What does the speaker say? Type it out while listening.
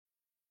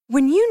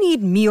When you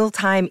need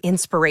mealtime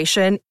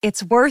inspiration,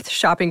 it's worth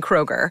shopping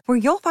Kroger, where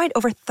you'll find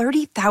over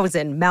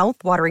 30,000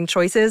 mouth-watering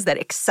choices that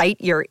excite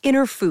your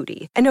inner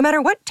foodie. And no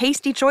matter what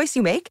tasty choice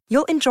you make,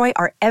 you'll enjoy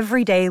our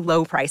everyday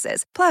low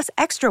prices, plus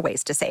extra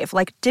ways to save,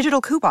 like digital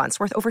coupons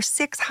worth over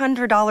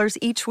 $600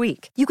 each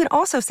week. You can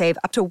also save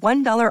up to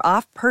 $1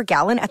 off per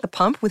gallon at the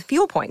pump with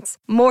fuel points.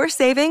 More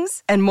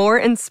savings and more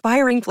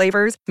inspiring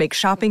flavors make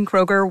shopping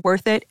Kroger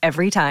worth it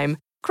every time.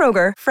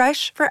 Kroger,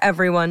 fresh for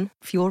everyone.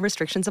 Fuel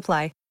restrictions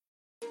apply.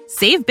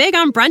 Save big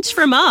on brunch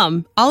for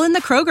mom, all in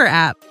the Kroger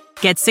app.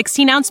 Get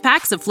 16-ounce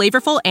packs of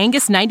flavorful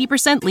Angus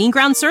 90% lean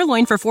ground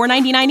sirloin for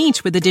 $4.99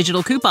 each with a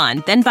digital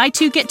coupon. Then buy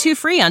 2, get 2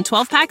 free on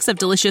 12 packs of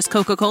delicious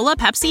Coca-Cola,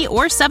 Pepsi,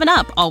 or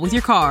 7-Up, all with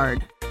your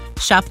card.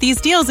 Shop these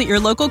deals at your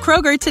local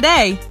Kroger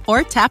today,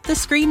 or tap the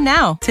screen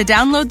now to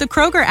download the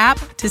Kroger app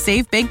to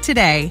save big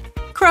today.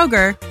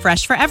 Kroger,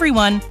 fresh for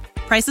everyone.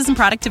 Prices and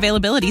product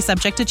availability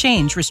subject to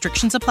change.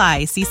 Restrictions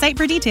apply. See site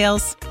for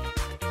details.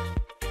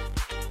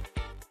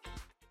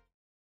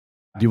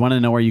 Do you want to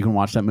know where you can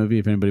watch that movie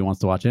if anybody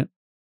wants to watch it?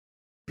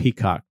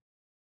 Peacock.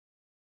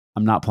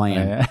 I'm not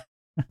playing.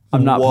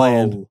 I'm not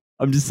playing.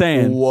 I'm just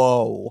saying.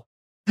 Whoa.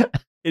 It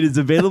is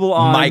available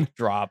on Mic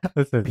drop.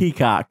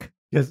 Peacock.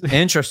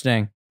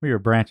 Interesting. We are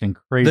branching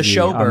crazy. The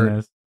Showbird. On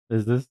this.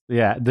 Is this?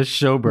 Yeah, the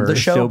Showbird. The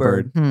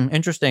Showbird.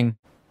 Interesting.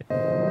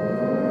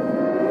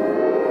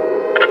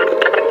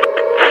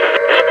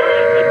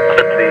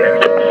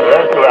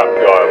 Interrupt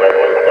your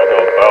regularly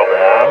scheduled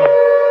program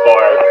for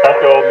a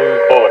special news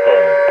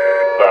bulletin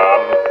from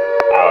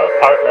our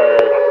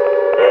partners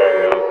in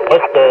the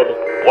Twisted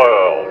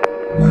World.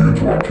 We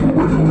interrupt your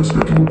regularly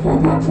scheduled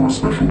program for a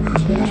special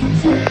news bulletin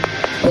from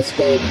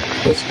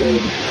Twisted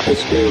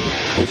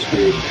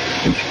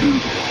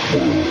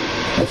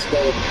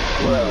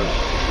World.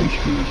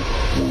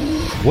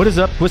 What is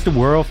up, Twisted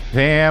World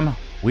fam?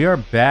 We are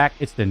back.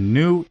 It's the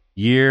new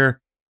year.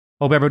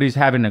 Hope everybody's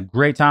having a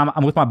great time.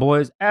 I'm with my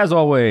boys, as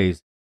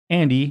always,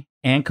 Andy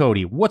and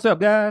Cody. What's up,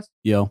 guys?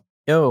 Yo.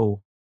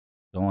 Yo.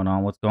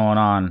 What's going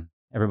on?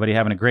 Everybody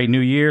having a great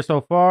new year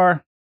so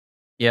far?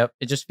 Yep.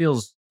 It just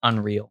feels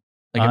unreal.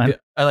 I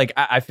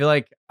feel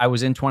like I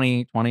was in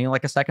 2020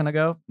 like a second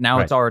ago. Now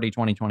Right. It's already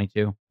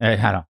 2022. I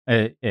know.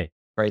 Hey.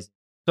 Crazy.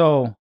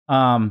 So,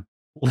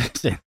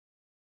 listen,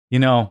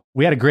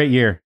 we had a great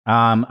year.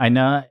 I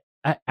know.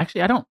 I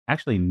don't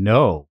actually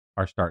know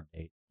our start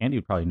date. Andy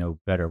would probably know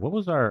better. When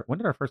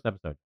did our first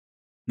episode?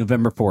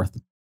 November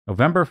 4th.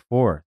 November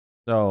 4th.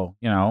 So,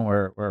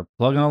 we're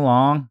plugging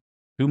along,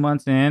 2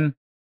 months in.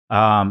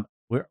 We're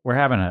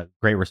having a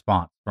great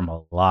response from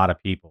a lot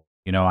of people.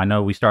 I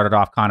know we started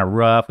off kind of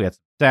rough. We had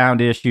some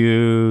sound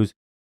issues.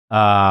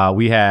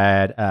 We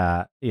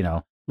had,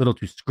 little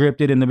too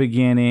scripted in the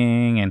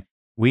beginning, and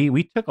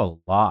we took a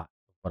lot of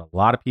what a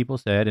lot of people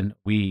said, and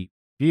we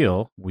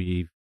feel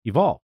we've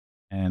evolved.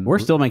 And We're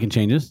still making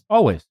changes.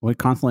 always. We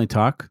constantly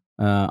talk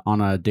on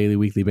a daily,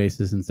 weekly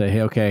basis and say,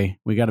 hey, okay,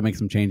 we got to make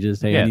some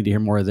changes. Hey, Yeah. I need to hear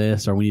more of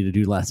this, or we need to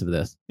do less of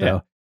this. Yeah.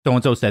 So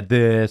So-and-so said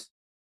this.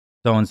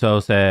 So-and-so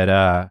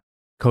said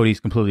Cody's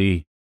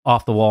completely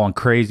off the wall and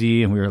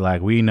crazy, and we were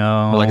like, we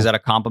know. But like, is that a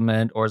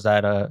compliment or is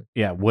that a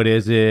what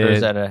is it? or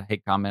is that a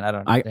hate comment? I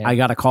don't know. I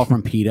got a call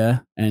from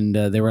PETA, and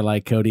they were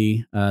like,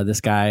 Cody, this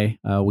guy,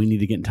 we need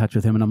to get in touch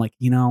with him. And I'm like,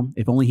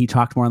 if only he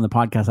talked more on the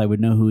podcast, I would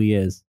know who he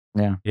is.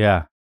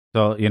 Yeah.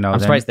 So, I'm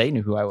surprised they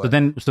knew who I was.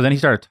 So then he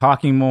started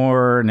talking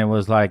more, and it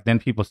was like, then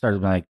people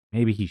started like,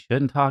 maybe he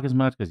shouldn't talk as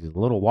much because he's a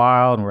little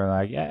wild. And we're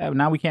like, yeah,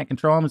 now we can't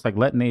control him. It's like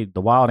letting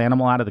the wild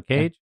animal out of the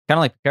cage. Kind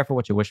of like, be careful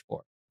what you wish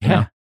for.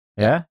 Yeah.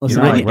 Yeah.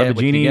 Listen, Like, I- rub the what you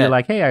genie. get. You're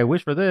like, hey, I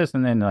wish for this.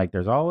 And then like,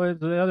 there's always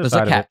the other There's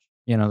side a catch.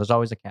 There's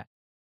always a catch.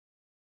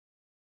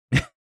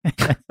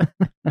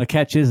 The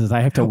catch is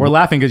I have to We're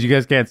laughing because you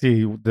guys can't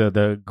see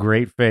the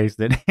great face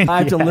that I have to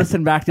Andy has.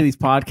 listen back to these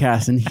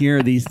podcasts and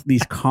hear these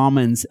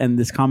comments and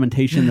this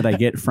commentation that I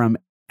get from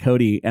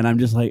Cody, and I'm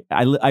just like,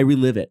 I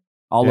relive it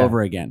all Yeah.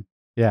 over again.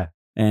 Yeah.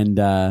 And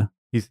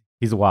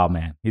He's a wild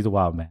man. He's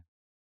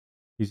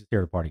just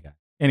here to party guy.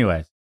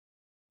 Anyways,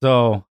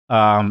 so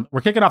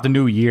we're kicking off the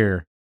new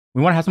year.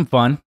 We want to have some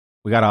fun.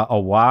 We got a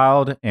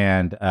wild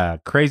and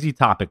crazy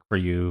topic for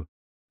you.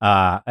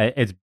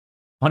 It's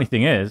funny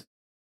thing is,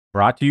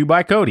 brought to you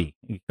by Cody.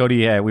 Cody,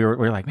 we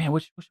were like, man,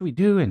 what should we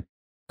do? And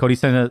Cody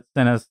sent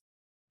us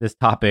this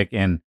topic,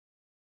 and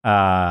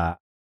I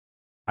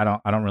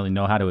don't really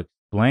know how to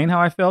explain how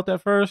I felt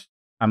at first.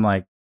 I'm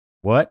like,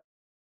 what?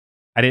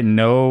 I didn't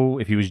know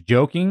if he was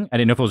joking. I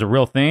didn't know if it was a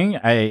real thing.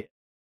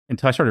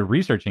 Until I started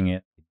researching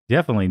it, I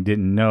definitely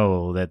didn't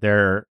know that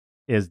there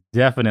is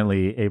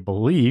definitely a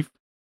belief,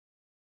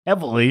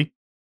 heavily.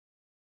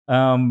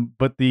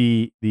 But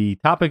the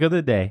topic of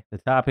the day, the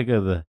topic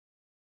of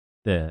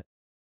the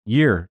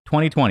year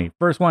 2020,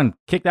 first one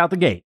kicked out the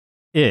gate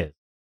is: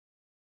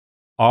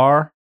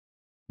 are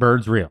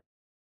birds real,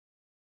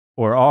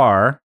 or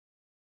are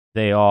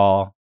they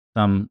all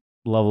some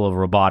level of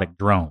robotic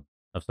drone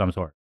of some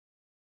sort?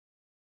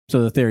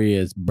 so the theory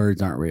is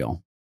birds aren't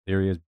real.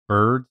 Theory is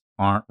birds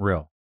aren't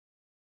real.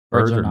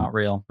 Birds are not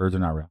real. Birds are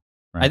not real.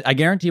 Right. I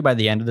guarantee by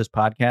the end of this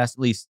podcast, at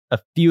least a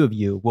few of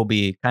you will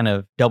be kind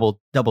of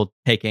double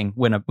taking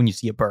when you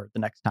see a bird the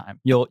next time.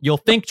 You'll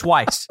think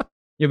twice.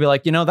 You'll be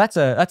like, that's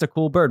a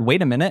cool bird.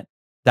 Wait a minute,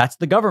 that's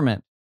the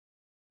government.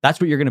 That's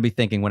what you're going to be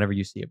thinking whenever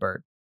you see a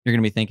bird. You're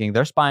going to be thinking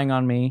they're spying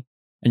on me,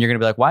 and you're going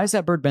to be like, why has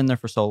that bird been there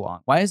for so long?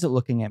 Why is it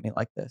looking at me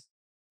like this?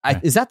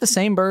 Is that the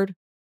same bird?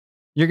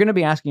 You're going to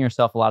be asking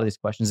yourself a lot of these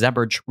questions. Is that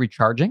bird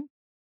recharging?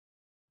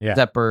 Yeah. Is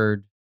that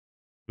bird?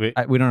 We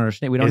don't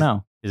understand. We don't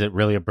know. Is it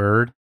really a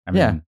bird? I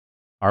mean,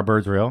 are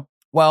birds real?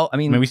 Well, I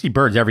mean, we see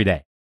birds every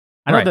day.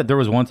 I know that there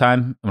was one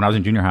time when I was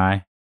in junior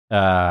high,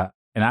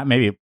 and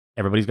maybe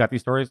everybody's got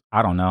these stories.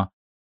 I don't know.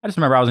 I just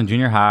remember I was in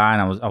junior high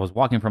and I was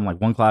walking from like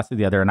one class to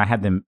the other, and I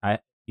had them.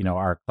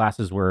 Our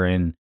classes were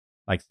in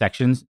like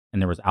sections,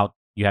 and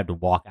you had to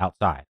walk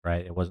outside,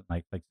 right? It wasn't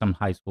like some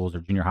high schools or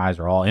junior highs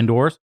are all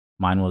indoors.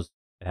 Mine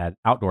it had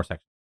outdoor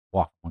sections.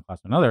 Walk from one class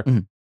to another,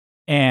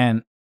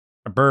 and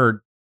a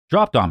bird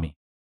dropped on me.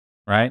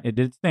 Right, it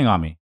did its thing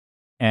on me,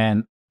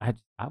 and I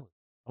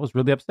was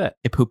really upset.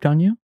 It pooped on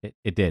you?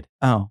 It did.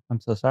 Oh, I'm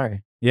so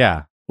sorry.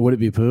 Yeah. Would it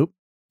be poop?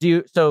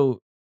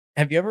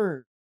 Have you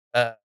ever,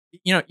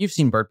 you've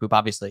seen bird poop,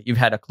 obviously. You've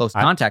had a close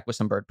contact with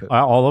some bird poop.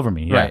 All over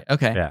me, yeah. Right,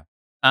 okay.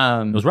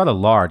 Yeah. It was rather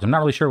large. I'm not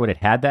really sure what it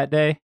had that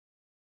day.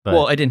 But...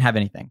 Well, it didn't have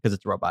anything because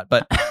it's a robot.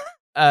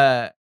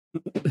 But,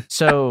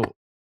 so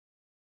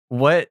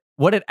what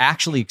it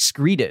actually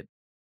excreted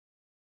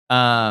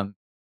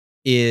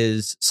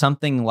is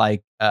something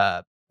like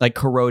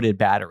corroded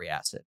battery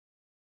acid.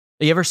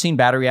 Have you ever seen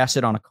battery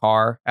acid on a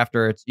car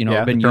after it's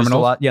been used a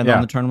lot? Yeah,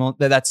 on the terminal.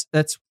 That's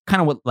kind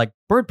of what like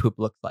bird poop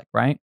looks like,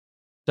 right?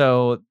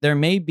 So there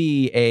may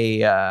be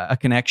a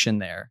connection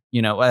there.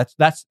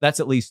 That's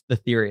at least the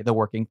theory. The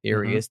working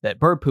theory is that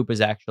bird poop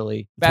is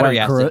actually battery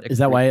acid. Is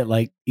that why it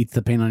like eats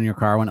the paint on your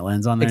car when it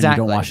lands on there?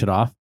 Exactly. And you don't wash it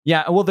off?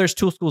 Yeah. Well, there's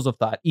two schools of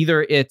thought.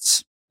 Either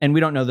it's, and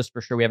we don't know this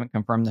for sure. We haven't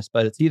confirmed this,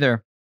 but it's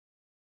either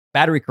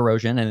battery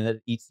corrosion and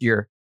it eats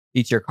your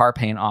car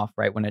paint off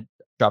right when it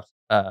drops,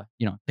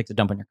 takes a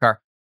dump on your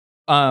car,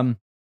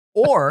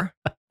 or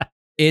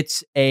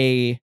it's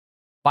a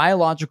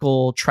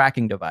biological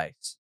tracking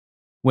device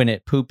when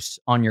it poops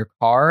on your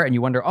car and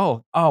you wonder,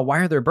 oh, why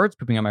are there birds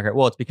pooping on my car?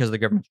 Well, it's because the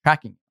government's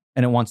tracking you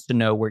and it wants to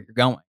know where you're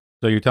going.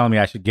 So you're telling me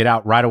I should get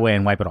out right away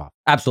and wipe it off?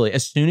 Absolutely,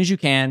 as soon as you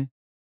can.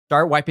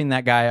 Start wiping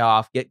that guy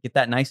off. Get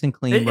that nice and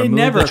clean. It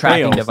never the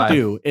tracking fails, device.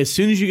 Dude. As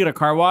soon as you get a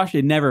car wash,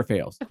 it never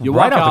fails. You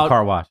right walk out the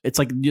car wash. It's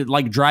like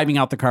driving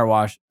out the car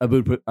wash. A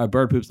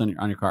bird poops on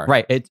your car.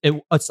 Right.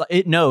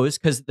 It knows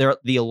because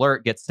the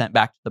alert gets sent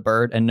back to the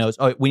bird and knows.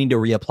 Oh, we need to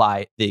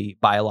reapply the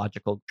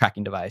biological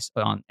tracking device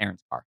on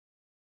Aaron's car.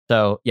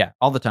 So yeah,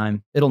 all the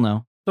time it'll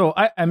know. So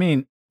I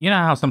mean, you know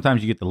how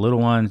sometimes you get the little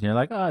ones and you're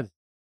like, oh, it's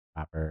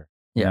copper,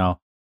 you know.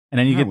 And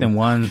then you get them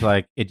ones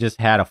like it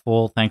just had a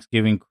full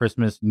Thanksgiving,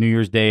 Christmas, New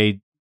Year's Day,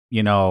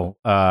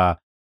 year-round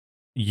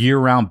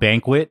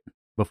banquet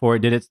before it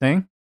did its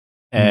thing.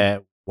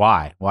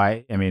 Why?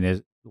 I mean,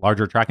 is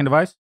larger tracking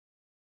device?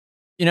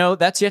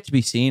 That's yet to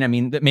be seen. I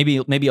mean,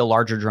 maybe a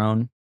larger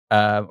drone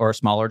or a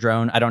smaller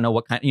drone. I don't know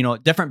what kind.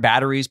 Different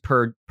batteries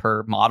per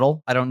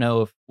model. I don't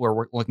know if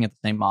we're looking at the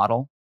same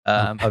model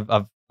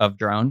of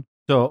drone.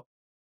 So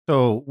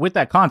with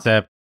that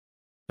concept,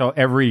 so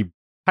every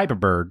type of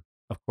bird,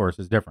 of course,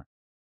 is different.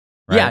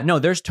 Right? Yeah, no,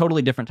 there's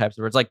totally different types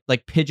of birds.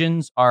 Like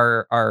pigeons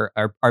are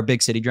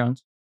big city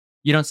drones.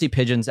 You don't see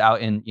pigeons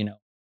out in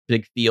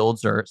big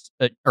fields or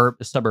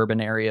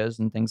suburban areas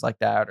and things like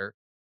that, or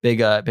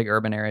big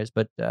urban areas.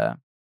 But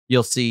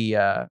you'll see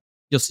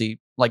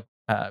like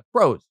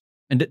crows,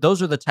 and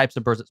those are the types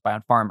of birds that spy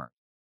on farmers.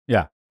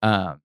 Yeah,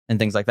 and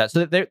things like that.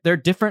 So they're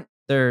different.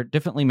 They're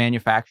differently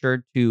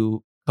manufactured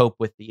to cope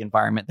with the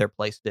environment they're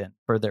placed in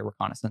for their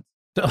reconnaissance.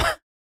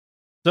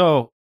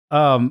 So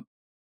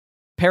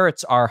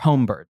parrots are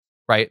home birds,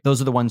 right? Those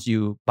are the ones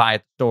you buy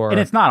at the store. And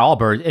it's not all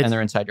birds. And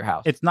they're inside your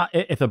house. It's not,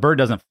 if a bird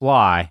doesn't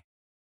fly, of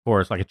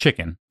course, like a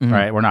chicken,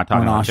 right? We're not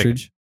talking about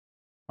ostrich.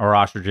 Or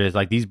ostriches.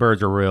 Like these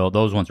birds are real.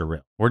 Those ones are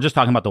real. We're just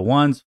talking about the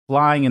ones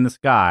flying in the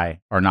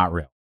sky are not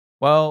real.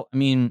 Well, I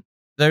mean,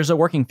 there's a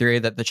working theory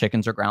that the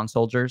chickens are ground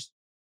soldiers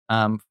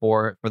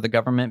for the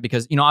government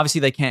because,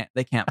 obviously they can't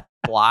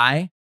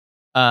fly.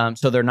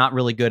 So they're not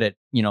really good at,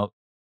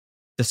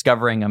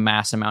 discovering a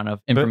mass amount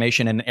of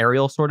information in an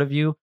aerial sort of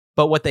view.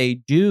 But what they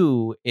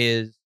do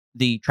is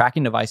the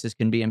tracking devices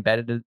can be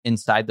embedded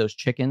inside those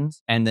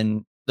chickens. And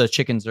then the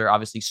chickens are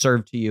obviously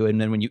served to you.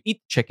 And then when you eat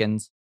the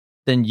chickens,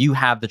 then you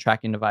have the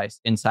tracking device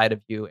inside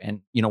of you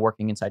and,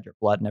 working inside your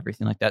blood and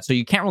everything like that. So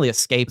you can't really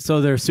escape. So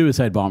they're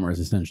suicide bombers,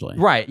 essentially.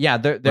 Right. Yeah.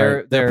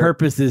 Their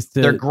purpose is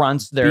to they're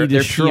grunts. They're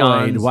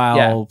destroyed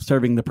while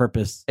serving the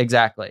purpose.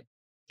 Exactly.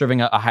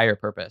 Serving a higher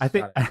purpose.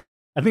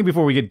 I think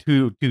before we get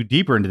too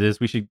deeper into this,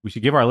 we should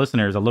give our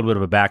listeners a little bit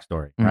of a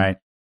backstory, right?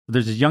 So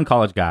there's this young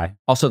college guy.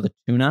 Also, the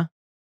tuna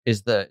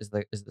is the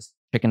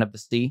chicken of the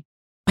sea.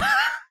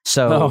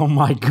 So, oh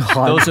my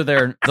god, those are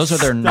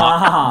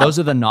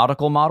the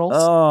nautical models.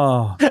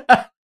 Oh,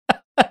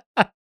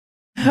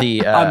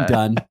 I'm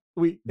done.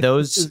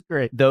 those is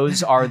great.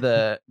 Those are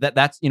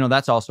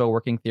that's also a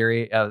working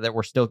theory that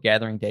we're still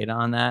gathering data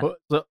on that.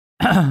 So,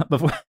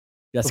 before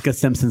Jessica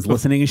Simpson's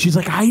listening, and she's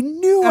like, "I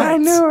knew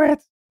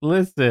it.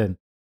 Listen.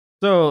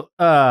 So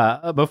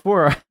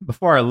before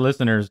our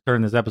listeners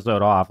turn this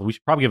episode off, we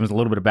should probably give them a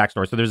little bit of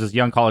backstory. So there's this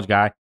young college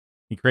guy.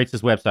 He creates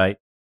this website,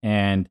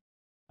 and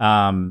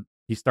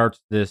he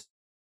starts this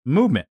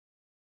movement.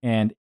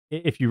 And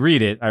if you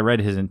read it, I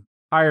read his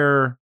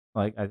entire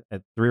a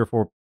 3 or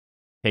 4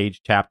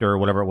 page chapter or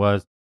whatever it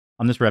was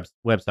on this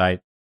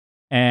website,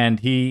 and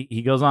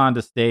he goes on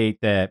to state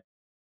that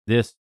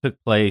this took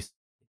place,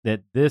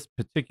 that this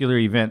particular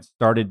event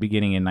started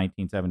beginning in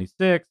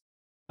 1976.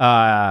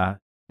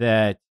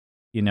 That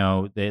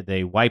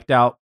they wiped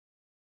out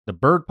the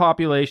bird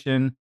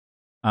population.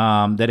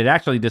 That it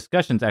actually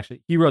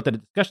he wrote that a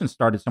discussion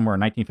started somewhere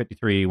in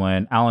 1953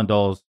 when Alan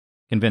Dulles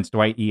convinced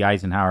Dwight E.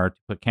 Eisenhower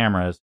to put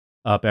cameras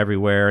up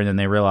everywhere, and then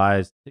they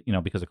realized,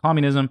 because of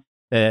communism,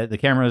 that the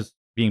cameras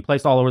being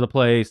placed all over the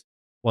place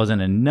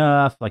wasn't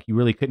enough. Like, you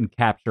really couldn't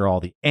capture all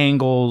the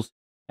angles,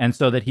 and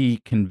so that he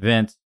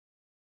convinced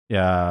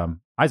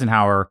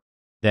Eisenhower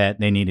that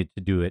they needed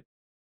to do it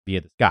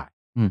via the sky,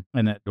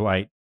 and that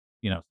Dwight,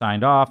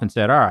 signed off and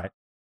said, "All right,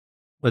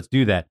 let's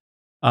do that."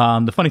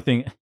 The funny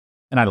thing,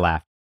 and I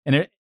laughed,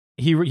 and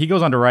he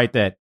goes on to write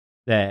that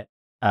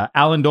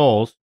Alan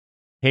Dulles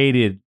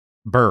hated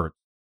birds,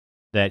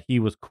 that he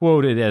was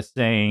quoted as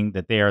saying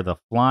that they are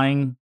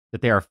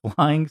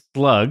flying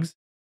slugs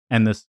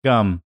and the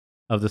scum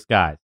of the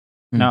skies.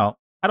 Now,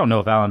 I don't know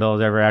if Alan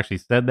Dulles ever actually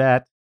said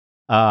that,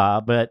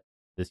 but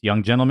this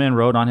young gentleman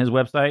wrote on his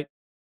website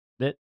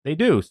that they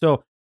do.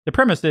 So the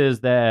premise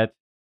is that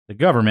the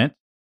government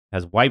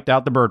has wiped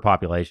out the bird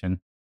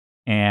population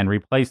and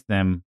replaced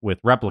them with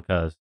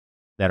replicas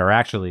that are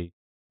actually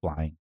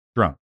flying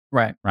drones.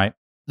 Right. Right.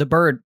 The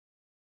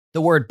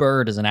word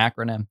bird is an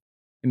acronym.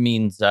 It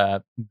means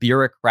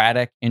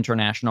Bureaucratic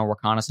International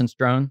Reconnaissance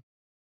Drone.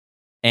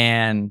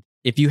 And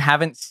if you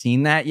haven't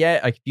seen that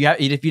yet, like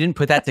if you didn't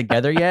put that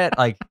together yet,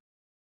 like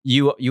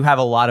you have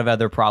a lot of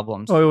other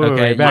problems.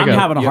 Wait, I'm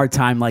having a hard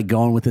time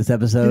going with this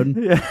episode.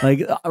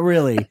 Like,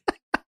 really.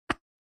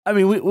 I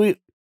mean, we what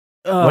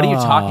are you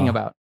talking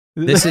about?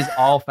 This is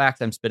all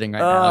facts I'm spitting right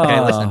now. Okay,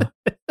 listen.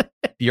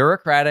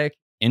 Bureaucratic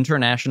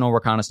International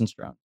Reconnaissance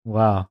Drone.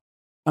 Wow.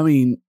 I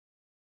mean,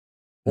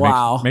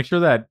 wow. Make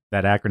sure that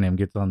acronym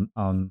gets on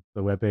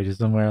the webpage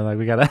somewhere. Like,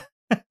 we gotta.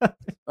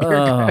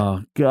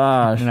 Oh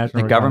gosh.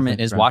 The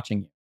government is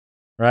watching you,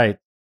 right?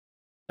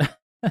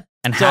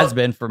 And has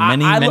been for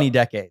many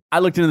decades. I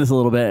looked into this a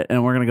little bit,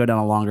 and we're gonna go down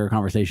a longer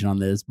conversation on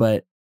this,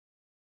 but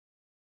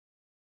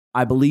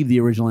I believe the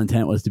original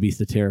intent was to be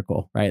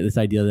satirical, right? This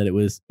idea that it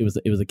was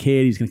a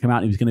kid, he's gonna come out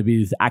and he was gonna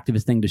be this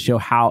activist thing to show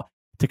how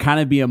to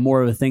kind of be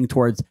more of a thing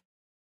towards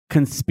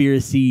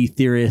conspiracy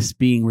theorists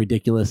being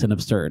ridiculous and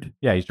absurd.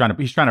 Yeah, he's trying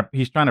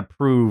to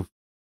prove,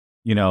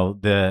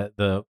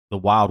 the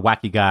wild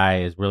wacky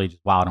guy is really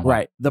just wild and wild.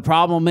 Right. The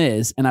problem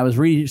is, and I was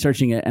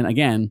researching it, and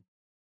again,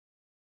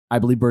 I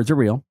believe birds are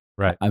real.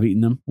 Right. I've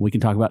eaten them. We can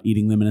talk about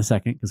eating them in a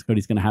second because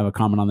Cody's going to have a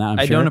comment on that.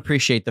 I don't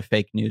appreciate the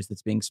fake news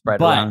that's being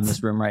spread around in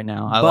this room right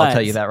now. I'll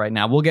tell you that right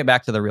now. We'll get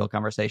back to the real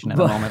conversation in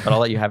a moment, but I'll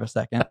let you have a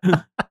second.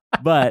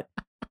 But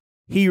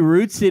he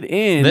roots it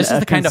in. This is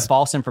the kind of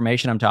false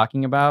information I'm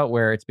talking about,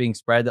 where it's being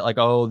spread that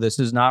oh, this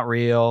is not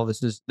real.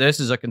 This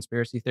is a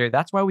conspiracy theory.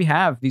 That's why we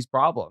have these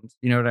problems.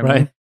 You know what I mean?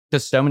 Right.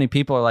 Because so many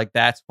people are like,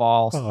 that's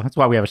false. Oh, that's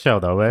why we have a show,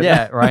 though. Right?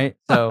 Yeah, right.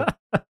 So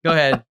go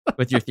ahead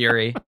with your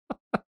theory.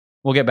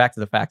 We'll get back to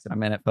the facts in a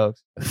minute,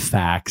 folks.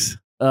 Facts.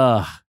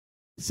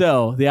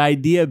 So the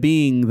idea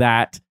being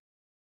that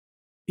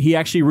he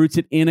actually roots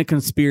it in a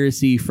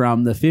conspiracy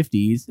from the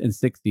 50s and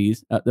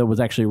 60s that was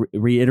actually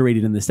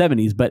reiterated in the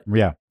 70s. But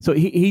yeah, so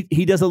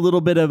he does a little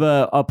bit of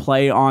a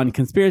play on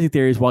conspiracy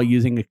theories while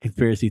using a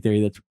conspiracy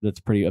theory that's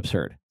pretty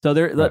absurd. So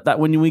that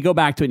when we go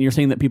back to it and you're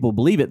saying that people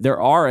believe it,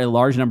 there are a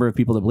large number of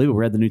people that believe it. We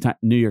read the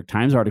New York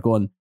Times article,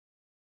 and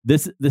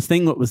this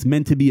thing that was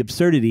meant to be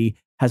absurdity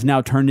has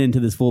now turned into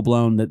this full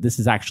blown that this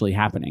is actually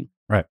happening.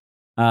 Right.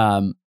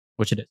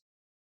 Which it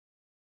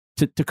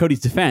is. To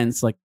Cody's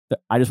defense,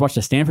 I just watched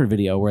a Stanford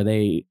video where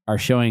they are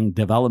showing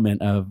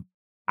development of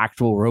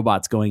actual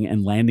robots going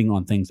and landing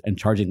on things and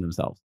charging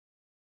themselves.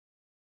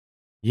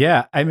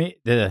 Yeah, I mean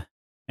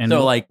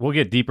we'll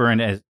get deeper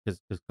into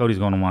because Cody's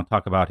going to want to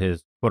talk about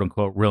his quote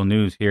unquote real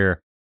news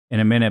here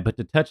in a minute. But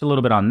to touch a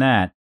little bit on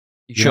that,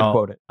 you should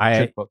quote it.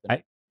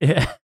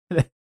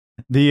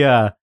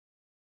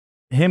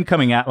 Him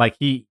coming out,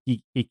 he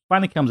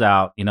finally comes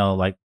out,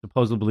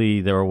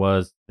 supposedly there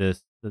was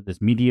this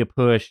media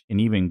push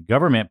and even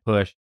government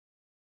push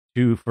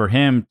for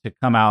him to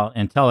come out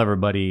and tell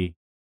everybody,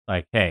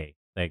 hey,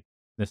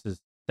 this is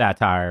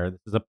satire,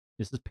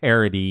 this is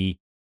parody,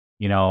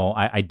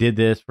 I did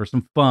this for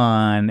some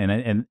fun,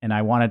 and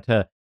I wanted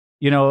to,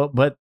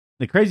 but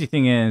the crazy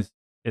thing is,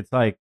 it's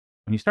when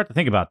you start to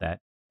think about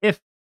that,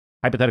 if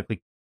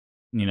hypothetically,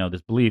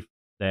 this belief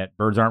that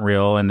birds aren't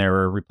real and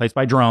they're replaced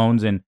by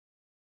drones, and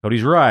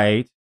Cody's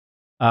right,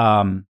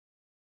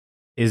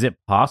 is it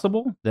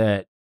possible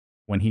that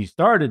when he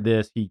started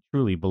this, he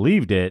truly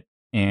believed it.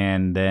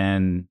 And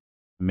then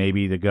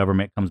maybe the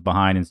government comes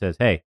behind and says,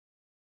 hey,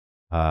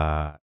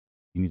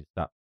 you need to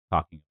stop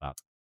talking about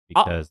this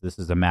because this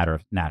is a matter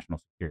of national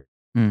security.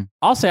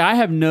 I'll say I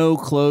have no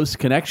close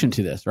connection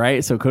to this,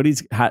 right? So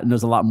Cody's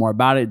knows a lot more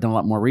about it, done a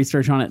lot more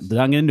research on it,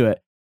 dug into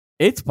it.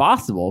 It's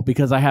possible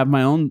because I have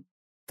my own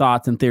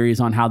thoughts and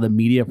theories on how the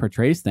media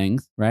portrays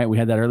things, right? We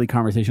had that early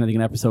conversation, I think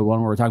in episode 1,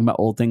 where we're talking about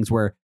old things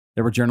where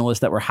there were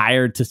journalists that were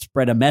hired to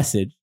spread a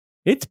message.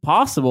 It's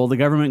possible the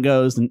government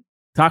goes and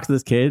talks to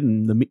this kid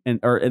and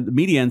the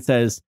media and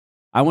says,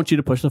 I want you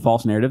to push the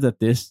false narrative that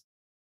this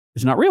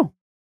is not real.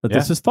 That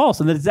this is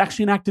false, and that it's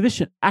actually an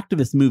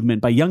activist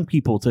movement by young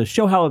people to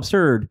show how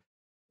absurd,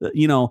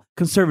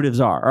 conservatives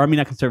are. Or I mean,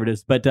 not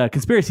conservatives, but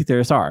conspiracy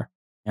theorists are.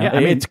 Yeah, I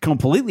mean, it's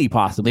completely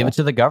possible. Leave it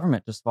to the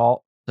government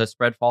to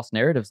spread false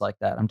narratives like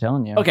that. I'm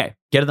telling you. Okay,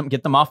 get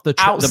them off the bird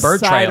outside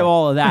trail. of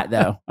all of that,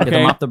 though. Okay? Get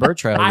them off the bird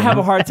trail. I have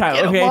a hard time.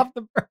 Get them Okay, off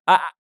the bird.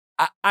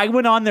 I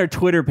went on their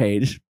Twitter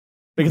page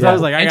because I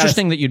was like,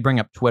 interesting that you'd bring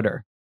up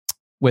Twitter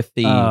with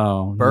the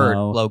bird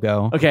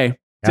logo. Okay.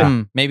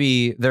 So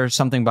maybe there's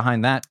something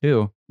behind that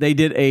too. They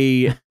did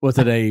was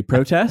it a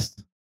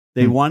protest?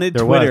 They wanted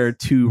Twitter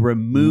to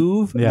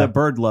remove the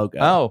bird logo.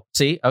 Oh,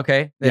 see,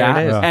 okay, there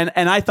it is.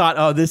 And I thought,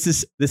 oh, this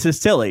is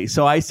silly.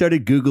 So I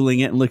started Googling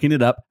it and looking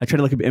it up. I tried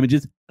to look up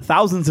images.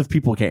 Thousands of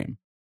people came.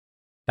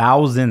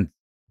 Thousands.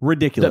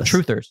 Ridiculous. The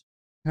truthers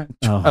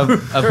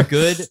of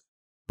good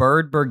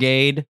bird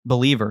brigade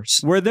believers.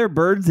 Were there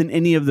birds in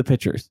any of the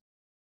pictures?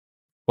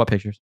 What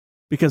pictures?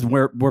 Because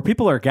where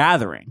people are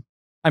gathering.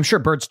 I'm sure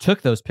birds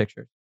took those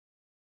pictures.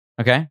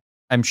 Okay?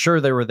 I'm sure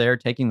they were there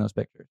taking those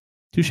pictures.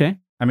 Touche.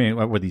 I mean,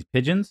 what, were these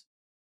pigeons?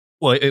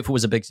 Well, if it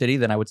was a big city,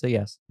 then I would say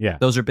yes. Yeah.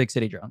 Those are big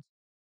city drones.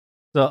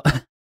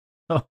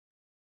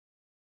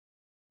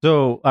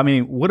 So I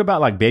mean, what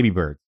about like baby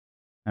birds?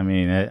 I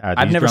mean,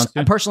 I've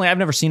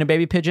never seen a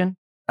baby pigeon.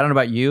 I don't know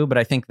about you, but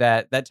I think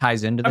that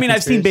ties into the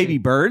I've seen baby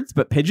birds,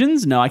 but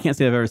pigeons? No, I can't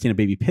say I've ever seen a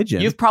baby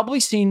pigeon. You've probably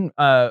seen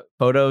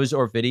photos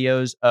or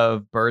videos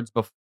of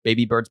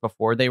baby birds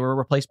before they were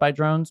replaced by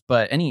drones,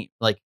 but any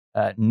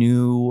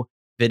new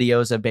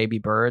videos of baby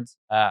birds,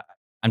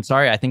 I'm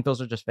sorry, I think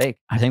those are just fake.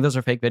 I think those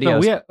are fake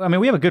videos. No,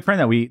 we have a good friend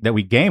that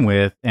we game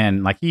with,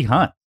 and like he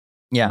hunts.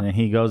 Yeah, and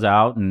he goes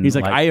out and he's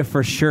like, I have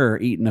for sure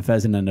eaten a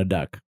pheasant and a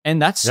duck,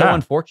 and that's so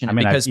unfortunate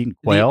because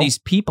these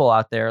people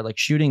out there like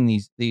shooting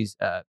these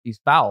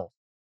fowls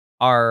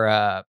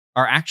are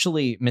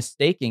actually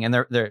mistaking, and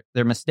they're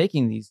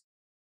mistaking these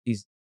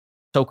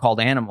so-called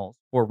animals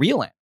for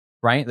real animals,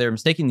 right? They're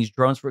mistaking these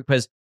drones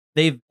because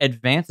they've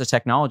advanced the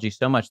technology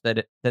so much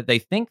that they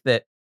think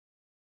that,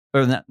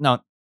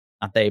 not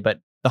they,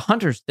 but the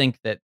hunters think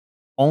that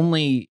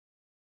only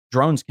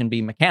drones can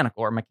be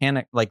mechanical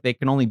like they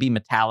can only be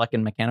metallic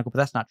and mechanical, but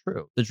that's not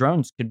true. The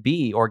drones could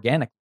be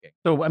organic.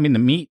 So, I mean, the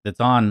meat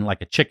that's on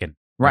like a chicken,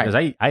 right? Because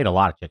I eat a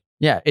lot of chicken.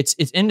 Yeah, it's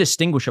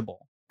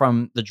indistinguishable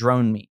from the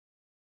drone meat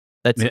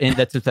that's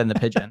within the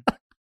pigeon.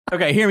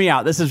 Okay, hear me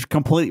out. This is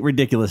complete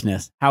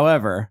ridiculousness.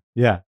 However,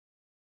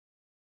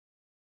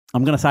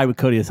 I'm going to side with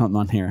Cody or something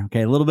on here.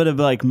 Okay, a little bit of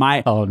like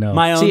my own.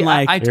 See,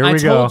 I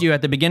told you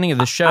at the beginning of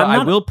the show,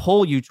 I will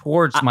pull you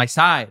towards my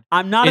side.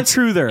 I'm not a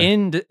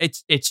truther.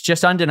 It's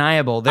just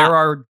undeniable. There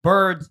are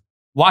birds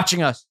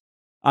watching us.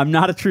 I'm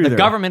not a truther. The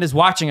government is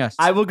watching us.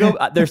 I will go.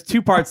 There's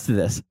two parts to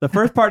this. The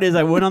first part is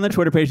I went on the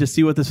Twitter page to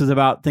see what this was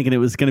about, thinking it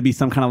was going to be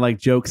some kind of like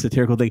joke,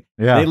 satirical thing.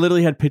 Yeah. They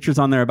literally had pictures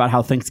on there about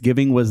how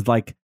Thanksgiving was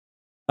like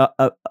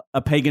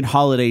a pagan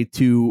holiday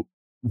to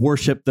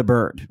worship the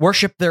bird,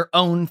 worship their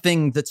own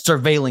thing that's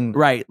surveilling them.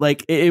 Right.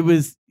 Like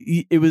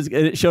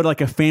it showed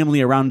like a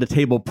family around a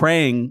table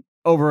praying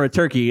over a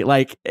turkey.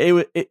 Like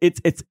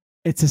it's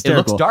hysterical. It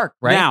looks dark,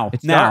 right? Now,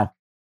 dark.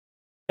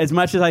 As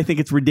much as I think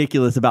it's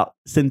ridiculous about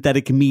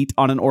synthetic meat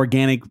on an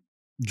organic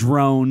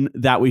drone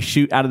that we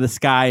shoot out of the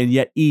sky and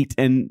yet eat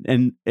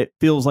and it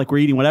feels like we're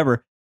eating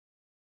whatever.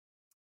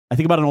 I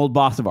think about an old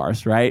boss of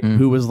ours, right?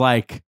 Who was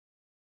like,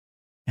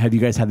 have you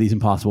guys had these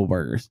Impossible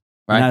Burgers?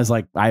 Right. And I was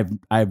like, I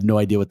have no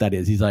idea what that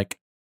is. He's like,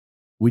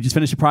 we just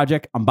finished a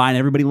project. I'm buying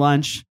everybody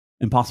lunch,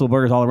 Impossible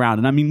Burgers all around.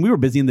 And I mean, we were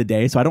busy in the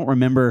day, so I don't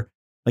remember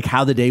like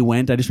how the day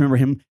went. I just remember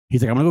him.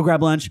 He's like, I'm going to go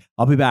grab lunch.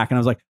 I'll be back. And I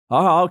was like,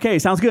 oh, okay.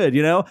 Sounds good.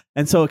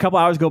 And so a couple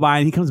hours go by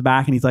and he comes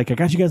back and he's like, I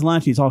got you guys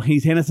lunch. He's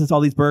handing us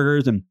all these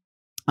burgers and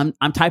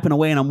I'm typing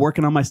away and I'm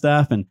working on my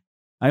stuff. And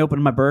I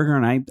open my burger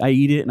and I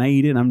eat it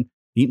and I'm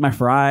eating my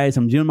fries.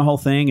 I'm doing my whole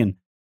thing. And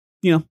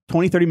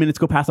 20, 30 minutes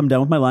go past. I'm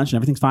done with my lunch and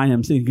everything's fine.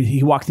 And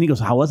he walks in, he goes,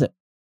 how was it?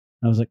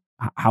 And I was like,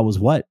 how was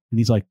what? And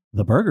he's like,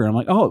 the burger. I'm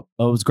like, oh,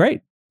 it was great.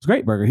 It was a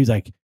great burger. He's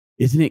like,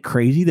 isn't it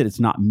crazy that it's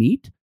not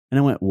meat? And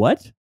I went,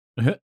 what?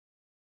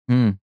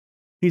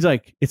 He's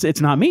like, it's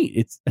not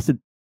meat. I said,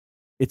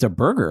 it's a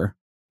burger.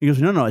 He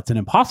goes, no, it's an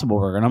Impossible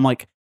Burger. And I'm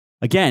like,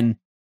 again,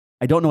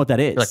 I don't know what that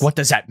is. You're like, what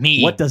does that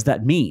mean? What does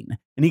that mean?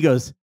 And he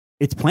goes,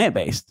 it's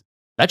plant-based.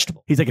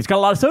 Vegetable. He's like, it's got a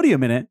lot of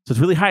sodium in it. So it's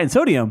really high in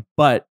sodium,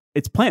 but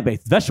it's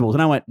plant-based. It's vegetables.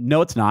 And I went,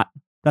 no, it's not.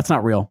 That's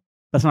not real.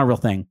 That's not a real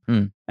thing.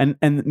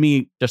 And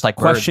me just like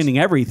questioning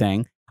words.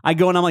 Everything. I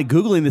go and I'm like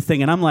Googling this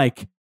thing and I'm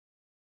like,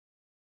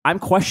 I'm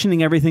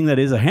questioning everything that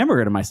is a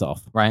hamburger to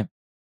myself. Right.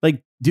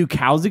 Like, do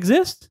cows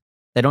exist?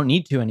 They don't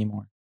need to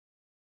anymore.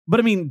 But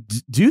I mean,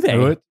 do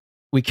they?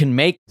 We can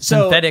make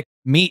So- synthetic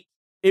meat.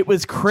 It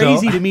was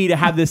crazy to me to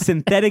have this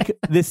synthetic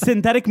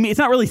meat. It's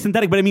not really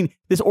synthetic, but I mean,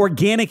 this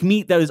organic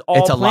meat that is all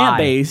It's a lie.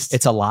 plant-based.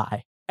 It's a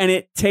lie. And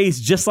it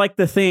tastes just like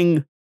the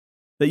thing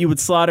that you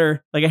would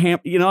slaughter, like a ham.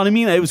 You know what I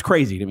mean? It was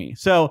crazy to me.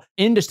 So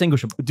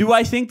Indistinguishable. do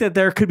I think that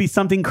there could be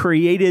something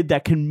created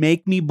that can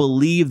make me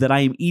believe that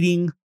I am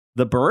eating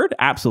the bird?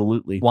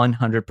 Absolutely.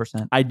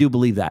 100%. I do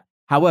believe that.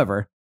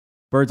 However,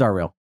 birds are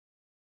real.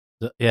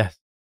 Yes.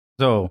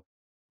 So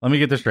let me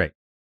get this straight.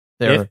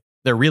 They're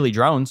really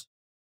drones.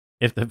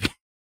 If the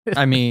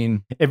I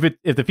mean,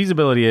 if the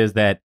feasibility is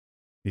that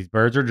these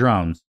birds are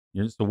drones,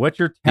 so what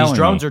you're telling these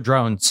drones me, are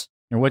drones.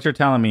 and what you're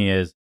telling me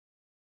is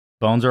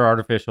bones are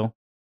artificial.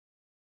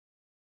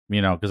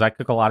 You know, because I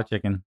cook a lot of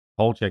chicken,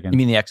 whole chicken. You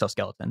mean the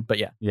exoskeleton, but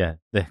yeah. Yeah,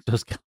 the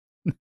exoskeleton.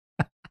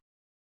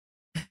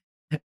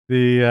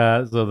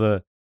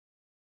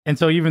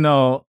 So even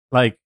though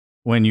like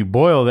when you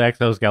boil the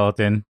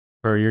exoskeleton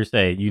for your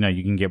say, you know,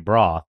 you can get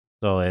broth.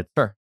 So it's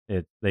Sure.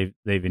 they've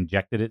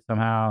injected it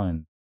somehow,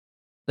 and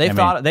They've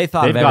thought of they've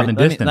everything. gotten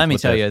the distance Let me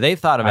with tell this. you, they've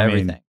thought of I mean,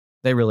 everything.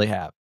 They really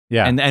have.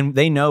 yeah, And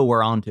they know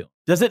we're onto.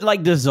 Does it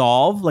like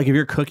dissolve? Like if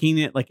you're cooking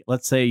it, like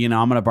let's say, you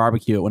know, I'm going to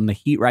barbecue it. When the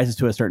heat rises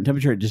to a certain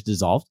temperature, it just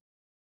dissolves.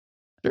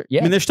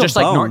 Yeah. I mean, there's still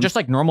bones, just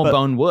like normal but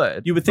bone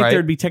would. You would think right?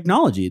 there'd be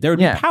technology. There would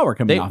Yeah. be power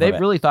coming off of They've it.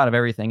 really thought of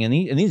everything. And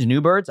these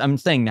new birds, I'm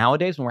saying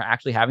nowadays when we're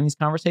actually having these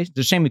conversations, it's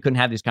a shame we couldn't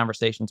have these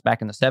conversations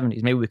back in the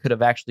 70s. Maybe we could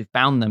have actually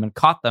found them and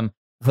caught them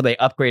before they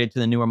upgraded to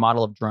the newer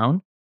model of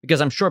drone. Because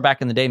I'm sure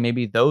back in the day,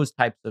 maybe those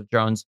types of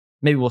drones,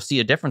 maybe we'll see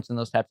a difference in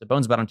those types of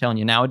bones. But I'm telling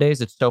you,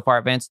 nowadays, it's so far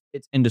advanced,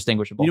 it's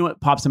indistinguishable. You know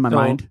what pops in my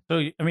mind? So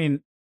I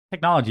mean,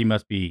 technology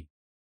must be.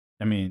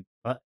 I mean,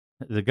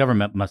 the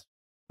government must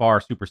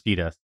far supersede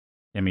us.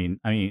 I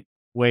mean,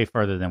 way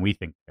further than we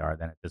think they are.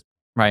 Than at this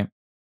point. Right.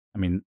 I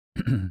mean,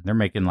 they're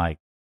making like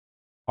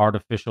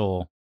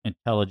artificial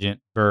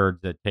intelligent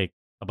birds that take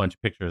a bunch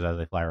of pictures as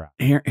they fly around.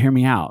 Hear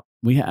me out.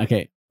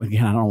 Okay.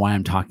 Again, I don't know why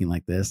I'm talking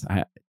like this.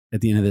 At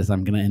the end of this,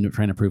 I'm going to end up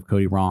trying to prove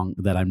Cody wrong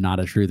that I'm not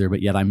a truther,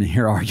 but yet I'm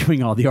here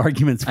arguing all the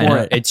arguments I know. for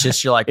it. It's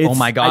just, you're like, oh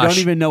my gosh. I don't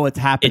even know what's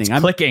happening. It's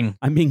clicking.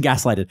 I'm being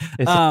gaslighted.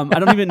 I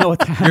don't even know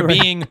what's happening.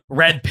 You're being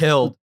red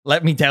pilled.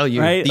 Let me tell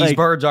you, Right? these Like,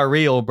 birds are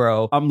real,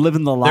 bro. I'm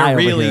living the lie They're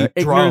over really here.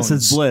 Ignorance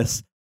is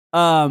drones.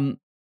 bliss.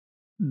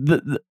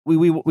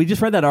 We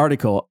just read that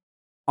article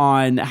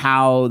on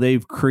how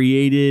they've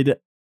created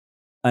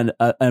an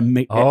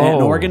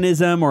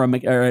organism or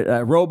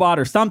a robot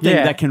or something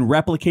that can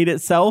replicate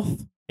itself.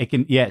 It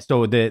can, yeah.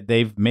 So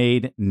they've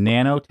made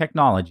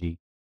nanotechnology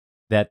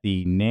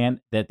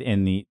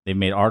they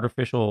made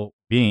artificial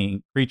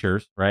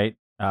creatures, right?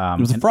 It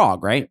was a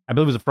frog, right? I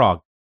believe it was a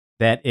frog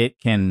that it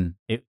can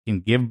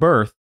give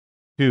birth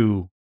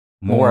to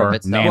more of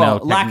itself. Well,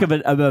 lack of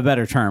a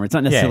better term. It's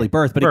not necessarily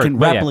birth, but it can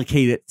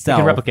replicate itself.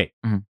 It can replicate.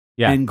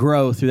 Yeah. And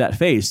grow through that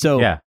phase. So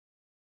yeah.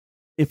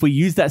 if we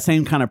use that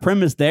same kind of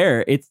premise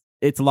there,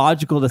 it's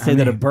logical to say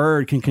that a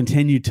bird can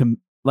continue to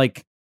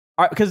like,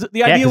 because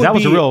the idea would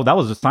be that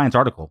was a science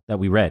article that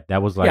we read.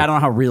 That was like, I don't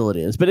know how real it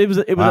is, but it was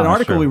an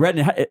article we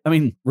read.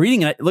 And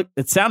reading it,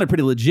 it sounded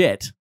pretty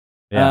legit.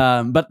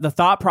 Yeah. But the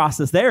thought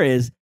process there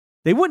is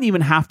they wouldn't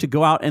even have to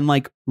go out and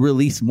like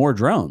release more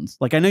drones.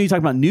 Like I know you talk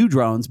about new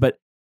drones, but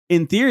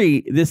in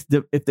theory, if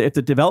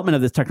the development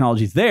of this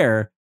technology is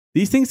there,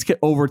 these things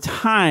over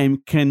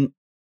time can,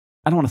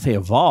 I don't want to say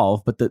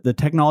evolve, but the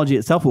technology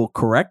itself will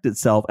correct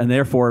itself, and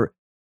therefore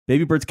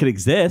baby birds could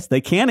exist.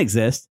 They can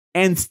exist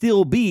and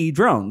still be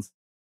drones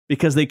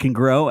because they can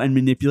grow and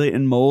manipulate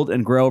and mold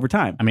and grow over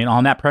time. I mean,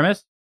 on that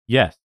premise,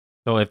 yes.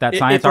 So if that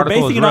science if we're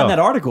article basing is it real, on that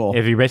article,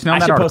 if you're basing it on I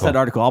that should article, post that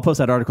article. I'll post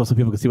that article so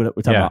people can see what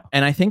we're talking about.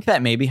 And I think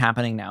that may be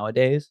happening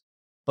nowadays.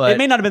 But it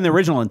may not have been the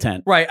original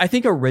intent. Right. I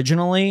think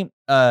originally,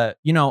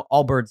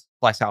 all birds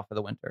fly south for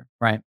the winter,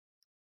 right?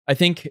 I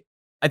think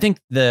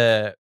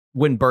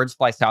when birds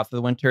fly south for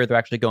the winter, they're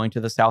actually going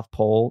to the South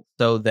Pole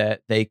so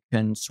that they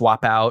can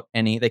swap out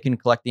they can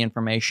collect the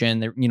information.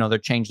 They'll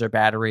change their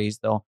batteries.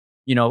 They'll,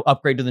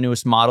 upgrade to the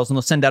newest models, and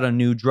they'll send out a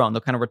new drone. They'll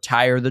kind of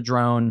retire the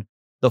drone.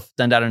 They'll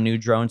send out a new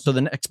drone. So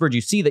the next bird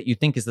you see that you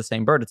think is the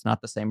same bird, it's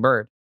not the same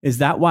bird. Is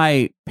that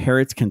why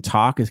parrots can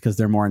talk? Is because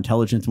they're more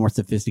intelligent, more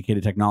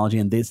sophisticated technology,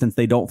 and since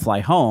they don't fly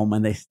home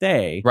and they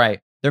stay,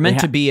 right? They're meant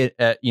to be,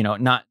 they're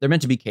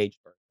meant to be cage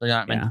birds. They're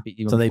not meant to be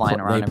even flying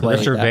around. They're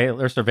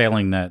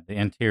surveilling the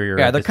interior.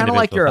 Yeah, they're kind of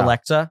like your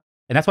Alexa,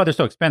 and that's why they're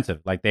so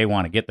expensive. Like they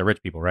want to get the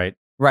rich people, right?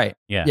 Right.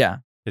 Yeah. Yeah.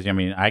 Because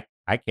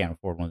I can't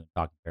afford one of the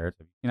talking parrots.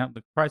 Have you seen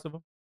the price of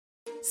them?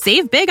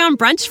 Save big on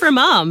brunch for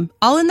mom,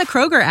 all in the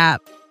Kroger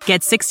app.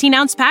 Get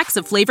 16-ounce packs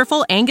of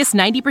flavorful Angus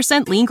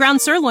 90% lean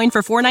ground sirloin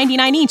for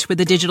 $4.99 each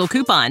with a digital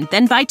coupon.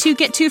 Then buy 2,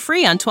 get 2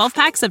 free on 12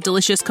 packs of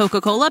delicious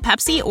Coca-Cola,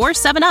 Pepsi, or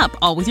 7-Up,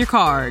 all with your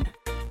card.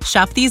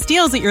 Shop these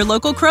deals at your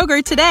local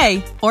Kroger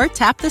today, or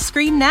tap the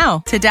screen now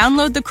to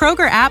download the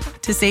Kroger app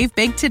to save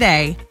big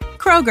today.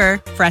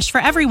 Kroger, fresh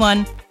for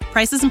everyone.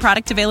 Prices and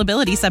product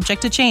availability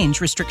subject to change.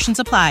 Restrictions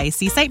apply.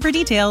 See site for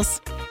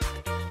details.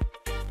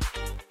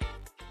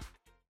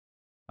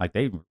 Like,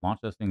 they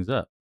launched those things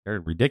up. They're I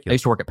ridiculous.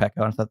 used to work at Petco,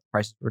 and I thought the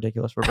prices were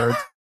ridiculous for birds.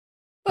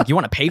 Do you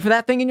want to pay for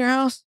that thing in your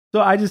house?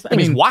 So I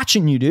He's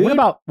watching you, dude.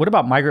 what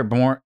about migrant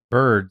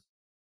birds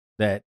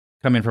that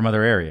come in from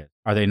other areas?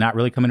 Are they not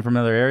really coming from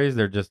other areas?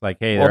 They're just like,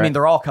 hey, Well, I mean,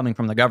 they're all coming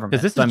from the government.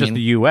 because this So, is just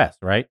the U.S.,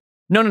 right?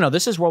 No.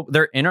 This is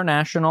they're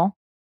international.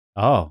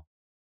 Oh,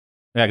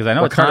 yeah, because I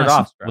know it started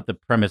Reconnaissance off drone. with the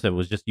premise that it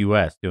was just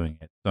U.S. doing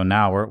it. So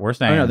now we're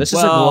saying, No, this is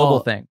a global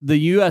thing, The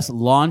U.S.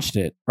 launched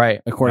it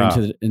right? according Oh.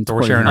 to the. So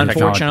we're sharing our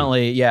technology.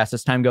 Unfortunately, yes.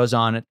 As time goes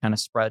on, it kind of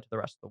spread to the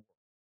rest of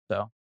the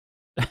world.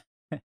 So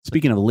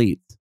Speaking of elites,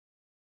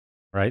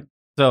 right?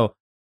 So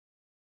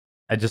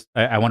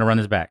I want to run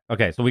this back.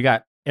 Okay, so we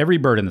got every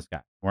bird in the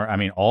sky.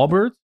 All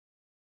birds,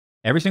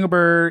 every single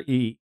bird,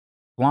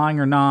 flying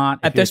or not.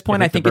 at this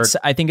point, I think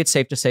it's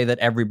safe to say that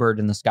every bird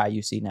in the sky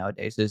you see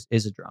nowadays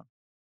is a drone.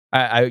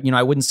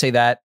 I wouldn't say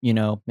that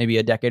maybe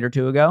a decade or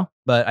two ago,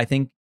 but I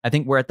think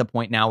we're at the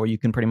point now where you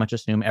can pretty much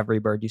assume every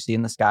bird you see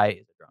in the sky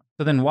is a drone.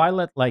 So then why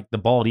let like the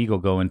bald eagle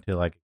go into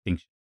like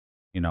extinction?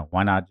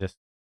 Why not just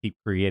keep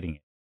creating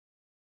it?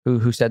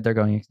 Who said they're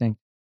going extinct?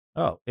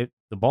 Oh, the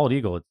bald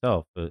eagle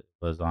itself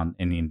was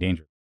in the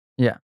endangered.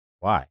 Yeah.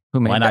 Why? Who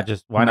made Why not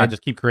that?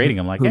 just keep creating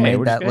them? Like, who hey, made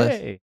we're that just,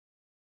 list? hey.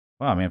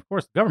 Well, of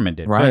course the government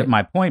did. Right. But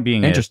my point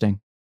being Interesting.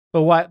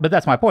 but why? But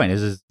that's my point.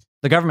 Is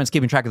The government's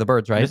keeping track of the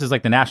birds, right? this is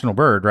like the national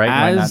bird, right?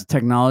 Why as not-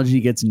 technology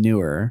gets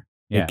newer,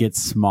 Yeah. it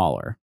gets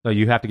smaller. so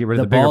you have to get rid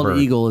The of the bigger bald bird.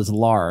 eagle is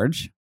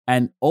large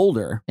and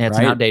older. Yeah, it's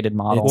right? an outdated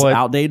model. It's Well,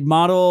 outdated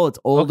model. It's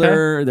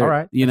older. Okay. They're- All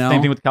right. You know,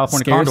 Same thing with the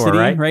California scarcity,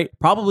 condor, right?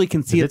 Probably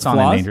can see its on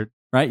flaws. endangered.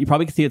 Right? You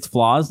probably can see its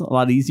flaws a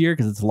lot easier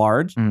because it's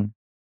large. Mhm.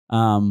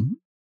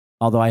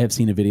 Although I have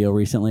seen a video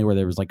recently where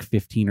there was like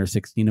 15 or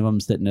 16 of them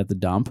sitting at the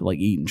dump, like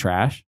eating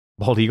trash.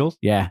 Bald eagles.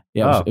 Yeah,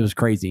 Oh. it was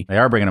crazy. They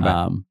are bringing them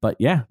back. But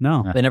yeah,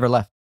 no, Yeah. They never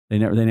left. they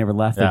never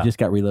left. Yeah. They just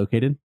got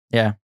relocated.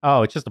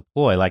 Oh, it's just a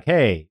ploy. Like,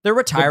 hey, They're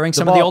retiring The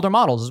some of the bald- older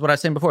models, is what I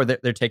was saying before.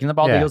 They're taking the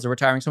bald Yeah. eagles, they're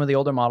retiring some of the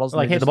older models.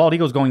 like, and hey, they're the bald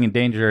eagle's going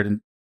endangered,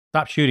 and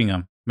stop shooting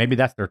them. Maybe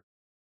that's their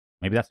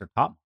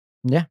top.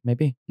 Yeah,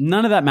 maybe.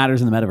 None of that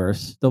matters in the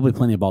metaverse. There'll be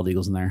plenty of bald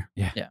eagles in there.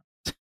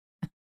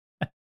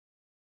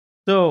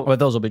 So, Well,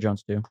 those will be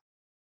drones too.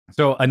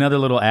 so another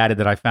little added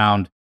that I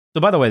found.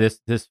 So, by the way,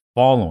 this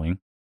following,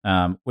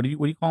 what do you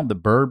call them? The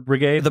Bird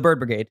Brigade. The Bird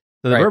Brigade.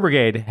 So the right. Bird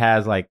Brigade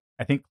has like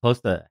I think close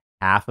to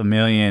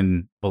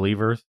 500,000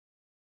 believers.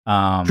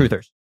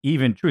 Truthers.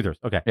 Even truthers.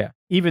 Okay. Yeah.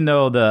 Even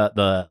though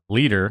the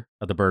leader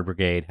of the Bird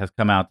Brigade has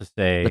come out to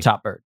say The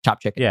top bird. Top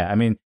chicken. Yeah, I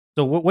mean,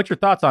 so what's your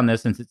thoughts on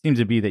this? Since it seems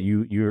to be that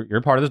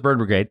you're part of this Bird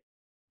Brigade,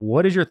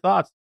 what is your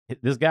thoughts?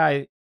 This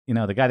guy,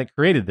 the guy that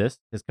created this,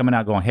 is coming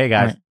out going, "Hey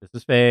guys, Right. this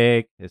is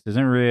fake. This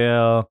isn't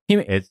real. He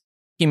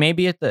may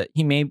be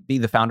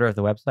the founder of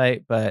the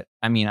website, but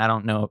I mean, I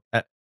don't know.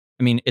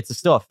 It's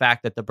still a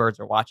fact that the birds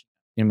are watching.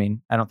 You know what I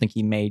mean? I don't think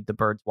he made the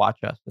birds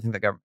watch us. I think the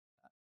government.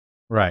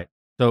 right."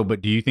 So,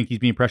 but do you think he's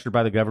being pressured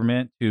by the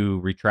government to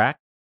retract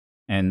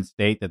and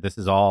state that this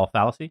is all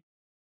fallacy?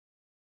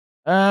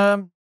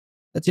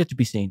 That's yet to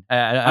be seen.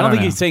 I don't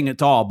think know. he's saying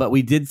it all, but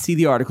we did see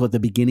the article at the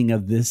beginning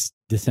of this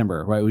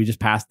December, right? We just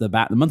passed the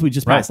month we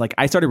just passed. Right. Like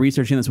I started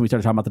researching this when we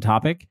started talking about the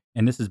topic.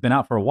 And this has been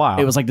out for a while.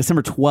 It was like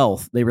December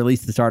 12th. They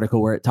released this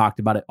article where it talked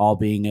about it all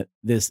being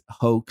this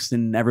hoax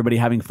and everybody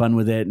having fun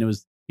with it. And it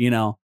was,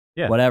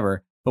 Yeah.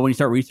 whatever. But when you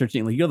start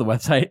researching, like you go to the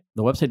website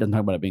doesn't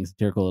talk about it being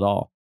satirical at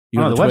all. You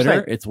Oh, go to the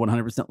Twitter, website- it's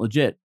 100%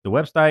 legit. the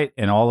website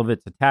and all of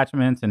its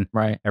attachments and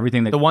Right.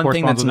 everything that The one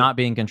thing corresponds that's with it. not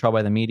being controlled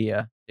by the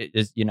media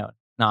is,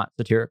 not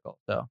satirical.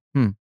 So,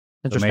 So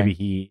interesting. maybe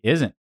he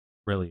isn't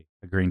really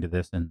agreeing to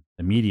this, and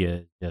the media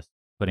is just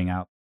putting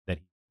out that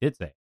he did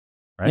say it,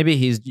 right? Maybe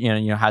he's,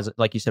 has,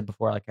 like you said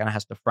before, like kind of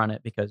has to front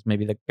it because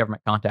maybe the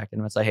government contacted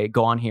him and say, hey,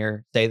 go on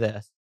here, say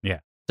this. Yeah.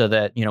 So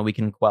that, we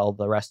can quell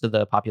the rest of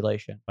the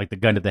population. like the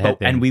gun to the head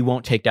thing. And we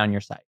won't take down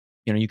your site.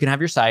 You can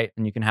have your site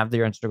and you can have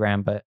your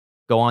Instagram, but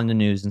go on the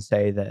news and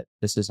say that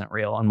this isn't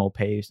real and we'll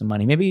pay you some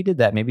money. Maybe he did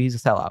that. Maybe he's a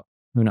sellout.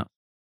 Who knows?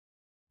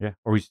 yeah,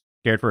 or he's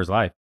scared for his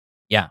life.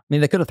 Yeah.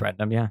 They could have threatened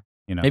him. Yeah.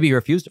 Maybe Maybe he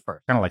refused at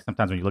first. kind of like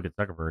sometimes when you look at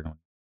Zuckerberg on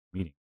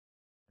meeting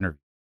interview,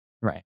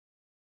 Right.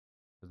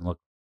 doesn't look.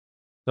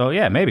 So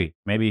yeah, maybe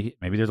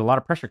there's a lot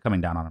of pressure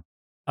coming down on him.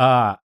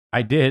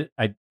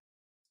 I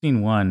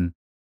seen one,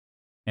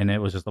 and it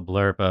was just a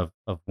blurb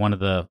of one of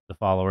the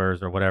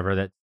followers or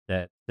whatever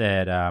that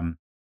said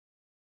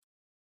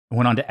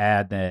went on to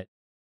add that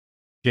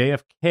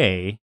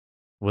JFK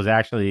was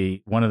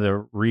actually one of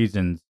the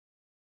reasons,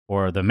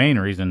 or the main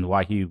reason,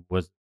 why he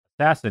was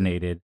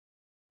assassinated,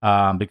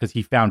 because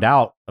he found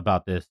out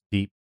about this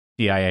deep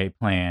CIA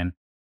plan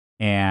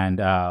and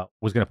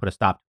was going to put a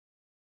stop.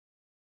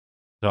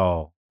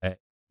 So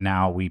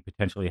now we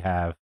potentially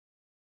have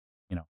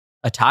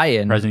A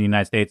tie-in. President of the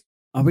United States.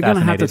 Are we going to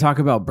have to Fascinated. talk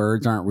about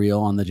birds aren't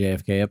real on the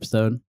JFK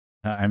episode?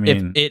 I If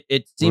mean, it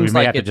we seems may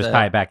like have to it's just a-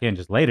 tie it back in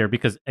just later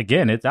because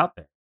again, it's out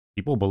there.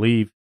 People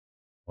believe,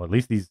 or at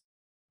least these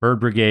Bird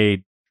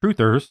Brigade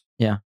truthers,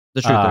 the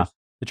truthers.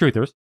 the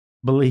truthers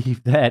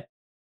believed that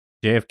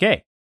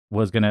JFK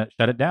was going to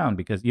shut it down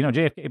because,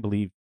 JFK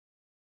believed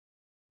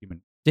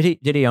human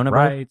Did he own a bird?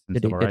 rights and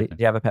Did civil rights.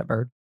 he have a pet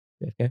bird?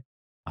 JFK?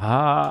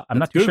 I'm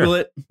not too Google sure.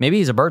 it. Maybe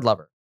he's a bird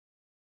lover.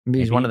 Maybe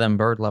he's Maybe. one of them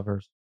bird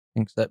lovers.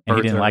 Thinks that And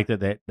birds he didn't are, like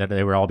that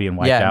they were all being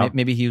wiped yeah, out.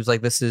 maybe he was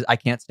like, I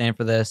can't stand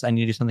for this. I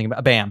need to do something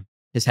about. Bam,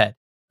 his head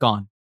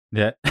gone.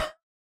 Yeah.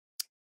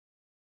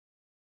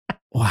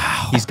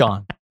 Wow. He's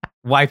gone,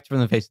 wiped from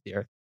the face of the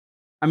earth.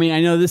 I mean,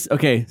 I know this.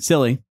 Okay,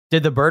 silly.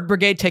 Did the bird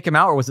brigade take him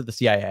out, or was it the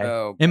CIA?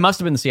 Oh. It must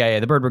have been the CIA.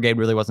 The bird brigade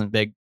really wasn't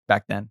big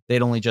back then.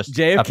 They'd only just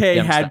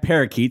JFK had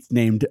parakeets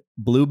named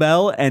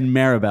Bluebell and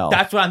Maribel.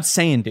 That's what I'm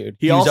saying, dude.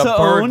 he was also a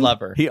bird owned,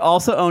 lover. He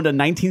also owned a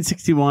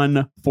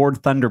 1961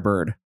 Ford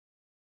Thunderbird.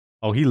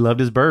 Oh, he loved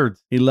his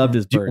birds. He loved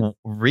his bird.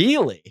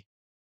 Really?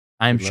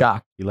 I'm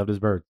shocked. He loved his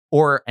birds.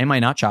 Or am I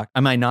not shocked?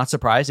 Am I not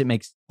surprised? It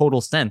makes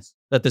total sense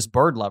that this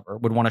bird lover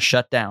would want to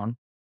shut down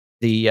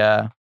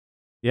the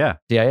Yeah.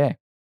 CIA.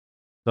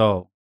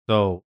 So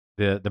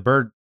the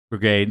bird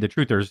brigade, the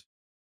truthers,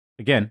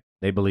 again,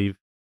 they believe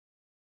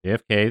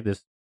JFK,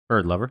 this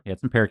bird lover, he had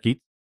some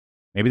parakeets.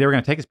 Maybe they were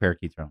going to take his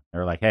parakeets from him. They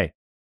were like, hey,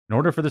 in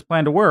order for this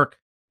plan to work,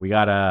 we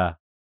got to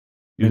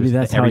do Maybe this to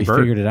that's how every he bird.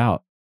 figured it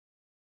out.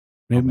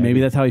 Maybe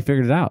maybe. that's how he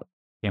figured it out.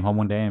 Came home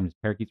one day and his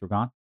parakeets were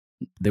gone.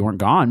 They weren't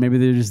gone. Maybe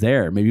they're just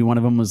there. Maybe one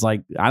of them was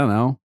like, I don't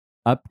know,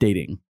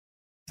 updating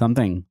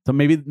something. So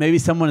maybe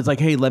someone is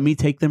like, hey, let me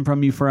take them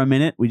from you for a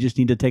minute. We just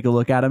need to take a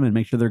look at them and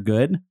make sure they're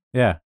good.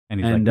 Yeah. And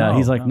he's And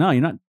like, no,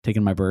 you're not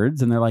taking my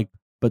birds. And they're like,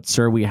 but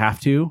sir, we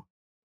have to.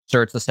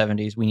 Sir, it's the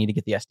 70s. We need to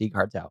get the SD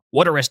cards out.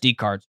 What are SD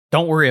cards?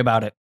 Don't worry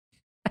about it.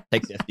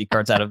 Takes the SD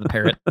cards out of the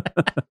parrot.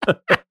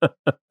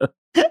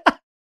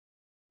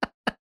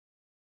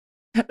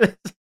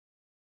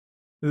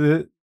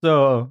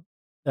 So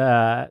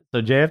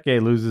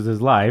JFK loses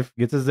his life,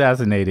 gets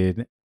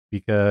assassinated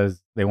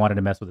because they wanted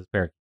to mess with his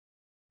parakeet.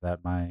 Is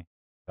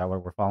that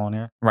what we're following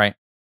here? Right.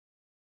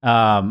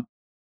 Um,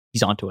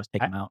 He's onto us.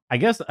 Take him out. I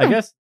guess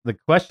the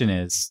question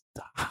is,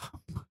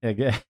 I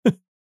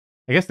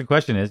guess the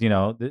question is,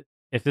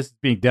 if this is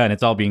being done,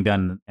 it's all being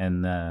done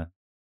because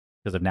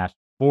of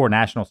for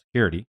national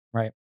security,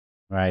 Right.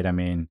 Right. I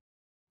mean,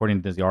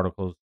 according to the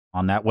articles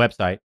on that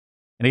website,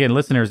 and again,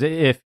 listeners,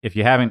 if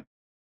you haven't,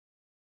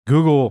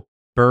 Google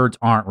birds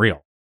aren't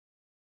real,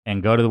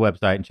 and go to the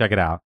website and check it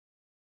out.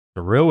 It's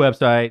a real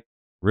website,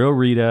 real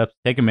read ups.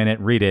 Take a minute,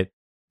 read it,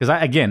 because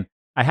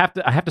I have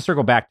to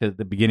circle back to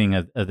the beginning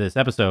of this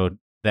episode,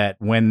 that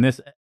when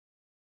this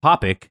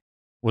topic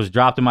was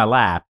dropped in my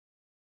lap,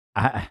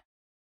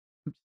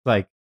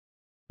 like,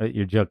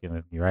 you're joking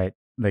with me, right?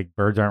 Like,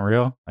 birds aren't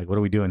real? Like, what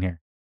are we doing here?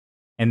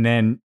 And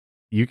then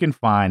you can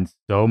find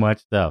so much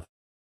stuff.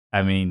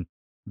 I mean,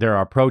 there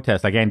are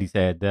protests, like Andy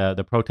said,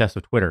 the protest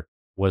of Twitter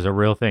was a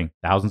real thing.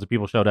 Thousands of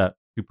people showed up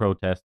to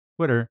protest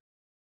Twitter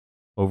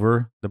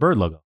over the bird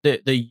logo. Their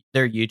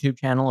YouTube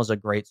channel is a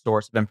great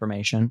source of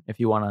information if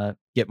you want to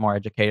get more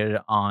educated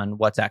on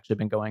what's actually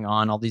been going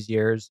on all these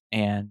years.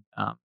 And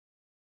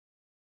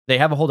they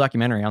have a whole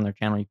documentary on their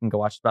channel. You can go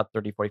watch. It's about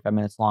 30, 45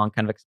 minutes long.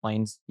 Kind of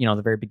explains,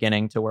 the very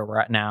beginning to where we're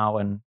at now,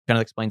 and kind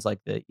of explains like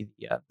the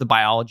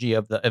biology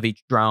of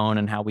each drone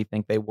and how we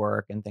think they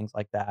work and things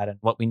like that, and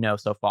what we know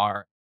so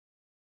far.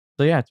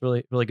 So yeah, it's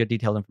really, really good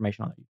detailed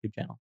information on the YouTube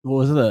channel. What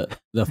was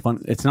the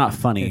fun? It's not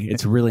funny.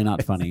 It's really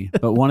not funny.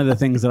 But one of the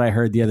things that I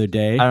heard the other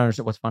day. I don't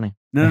understand what's funny.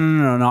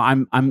 No.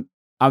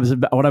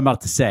 What I'm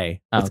about to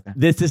say. Oh, okay.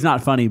 This is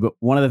not funny, but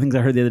one of the things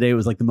I heard the other day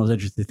was like the most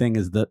interesting thing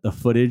is the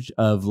footage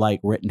of like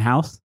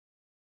Rittenhouse.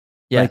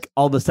 Yes. Like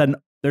all of a sudden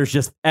there's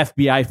just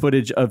FBI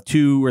footage of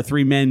 2 or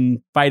 3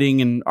 men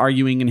fighting and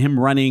arguing and him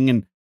running,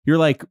 and you're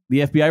like,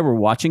 the FBI were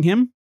watching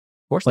him?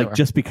 Of course they Like were.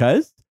 just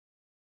because?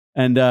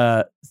 And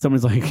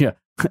someone's like, yeah,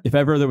 if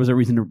ever there was a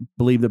reason to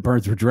believe that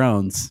birds were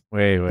drones.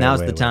 Now's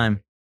the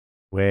time.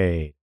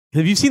 Wait.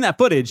 Have you seen that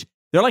footage?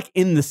 They're like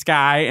in the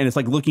sky and it's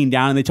like looking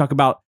down, and they talk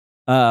about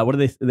what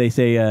do they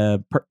say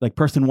like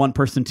person 1,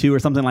 person 2 or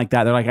something like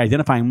that. They're like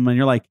identifying them, and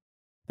you're like,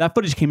 that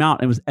footage came out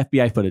and it was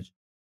FBI footage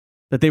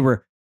that they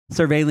were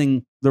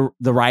surveilling the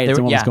riots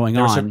and what was going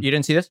on. You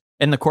didn't see this?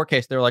 In the court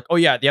case, they were like, oh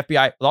yeah, the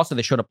FBI. Also,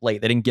 they showed up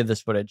late. They didn't give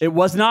this footage. It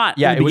was not.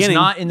 Yeah, in the it was beginning.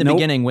 not in the Nope.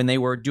 beginning when they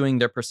were doing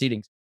their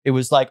proceedings. It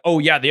was like, oh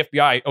yeah, the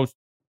FBI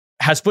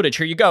has footage.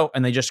 Here you go.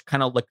 And they just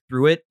kind of looked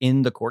through it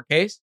in the court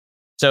case.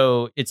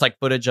 So it's like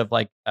footage of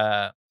like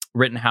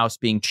Rittenhouse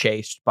being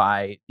chased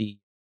by the.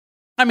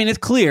 I mean, it's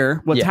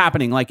clear what's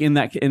happening, like in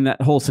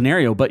that whole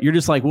scenario. But you're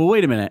just like, well,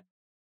 wait a minute.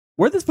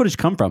 Where'd this footage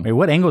come from? Wait,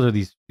 what angles are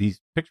these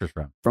pictures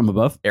from? From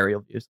above?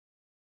 Aerial views.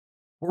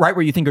 Right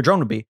where you think a drone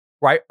would be.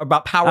 Right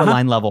about power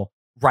line level.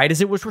 Right as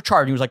it was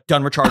recharging, he was like,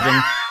 done recharging.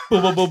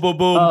 Boom, boom, boom, boom,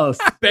 boom. Oh,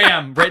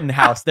 bam,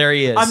 Rittenhouse. There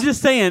he is. I'm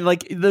just saying,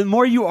 like, the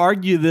more you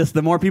argue this,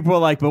 the more people are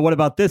like, but what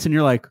about this? And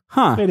you're like,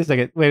 huh. Wait a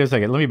second.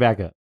 Let me back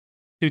up.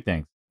 2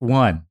 things.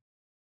 1,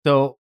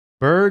 so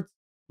birds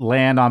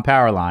land on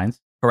power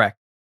lines. Correct.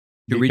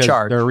 To because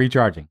recharge. They're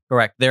recharging.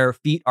 Correct. Their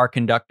feet are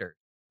conductors.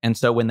 And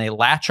so when they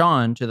latch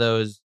on to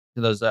those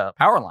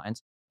power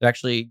lines, they're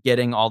actually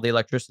getting all the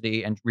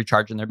electricity and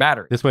recharging their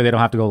batteries. This way they don't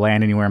have to go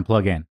land anywhere and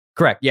plug in.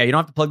 Correct. Yeah, you don't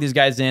have to plug these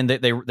guys in.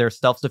 They're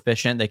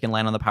self-sufficient. They can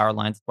land on the power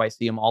lines. That's why I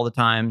see them all the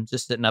time,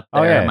 just sitting up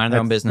there, minding their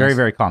own business. Very,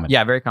 very common.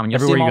 Yeah, very common. You'll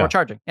see Everywhere them you while go. we're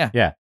charging. Yeah.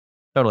 Yeah.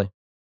 Totally.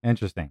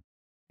 Interesting.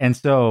 And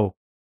so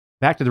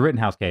back to the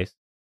Rittenhouse case.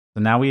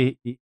 So now I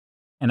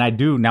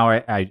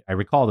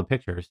recall the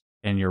pictures,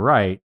 and you're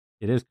right.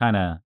 It is kind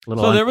of a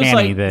little So there was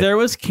uncanny like that there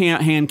was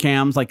hand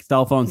cams, like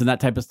cell phones and that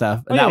type of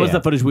stuff, and Oh, that yeah, was yeah.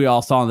 the footage we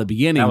all saw in the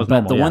beginning. That was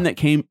But normal, the one that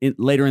came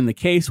later in the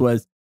case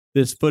was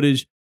this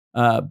footage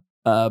by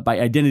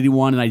Identity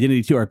 1 and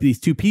Identity 2, are these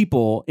two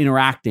people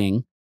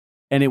interacting,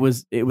 and it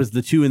was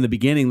the two in the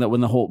beginning that when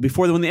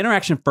the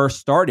interaction first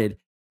started,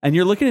 and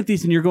you're looking at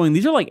these and you're going,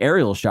 these are like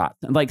aerial shots,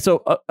 and like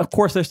so of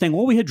course they're saying,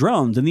 well, we had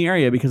drones in the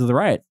area because of the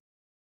riots.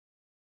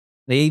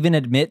 They even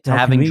admit to How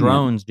having convenient.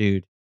 drones,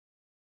 dude.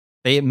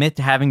 They admit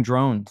to having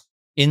drones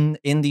in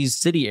these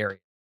city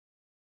areas.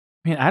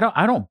 I mean,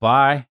 I don't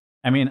buy.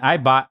 I mean, I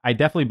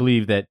definitely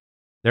believe that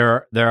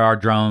there are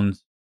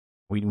drones.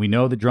 We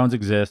know that drones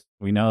exist.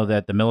 We know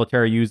that the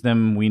military use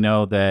them. We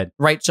know that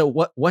Right. So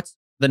what's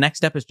the next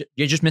step? Is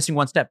you're just missing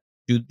one step.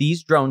 Do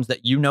these drones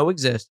that you know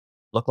exist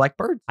look like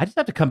birds? I just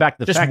have to come back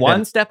to the Just fact one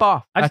that step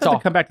off. I just That's have all.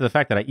 to come back to the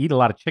fact that I eat a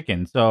lot of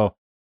chicken. So,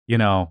 I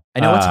know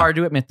it's hard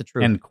to admit the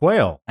truth. and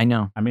quail. I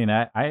know. I mean,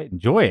 I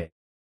enjoy it.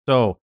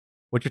 So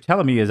what you're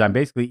telling me is I'm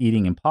basically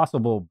eating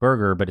Impossible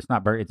Burger, but it's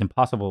not burger. It's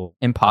Impossible.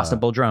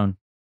 Impossible drone.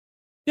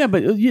 Yeah,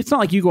 but it's not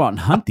like you go out and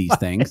hunt these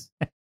things.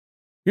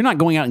 You're not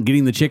going out and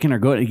getting the chicken or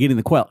getting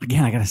the quail.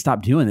 Again, I got to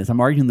stop doing this.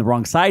 I'm arguing the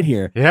wrong side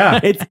here. Yeah.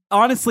 It's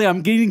honestly,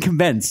 I'm getting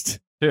convinced.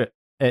 Dude,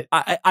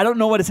 I don't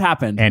know what has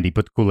happened. Andy,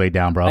 put the Kool-Aid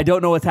down, bro. I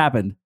don't know what's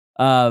happened.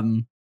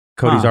 Cody's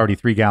Huh. already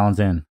 3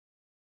 gallons in.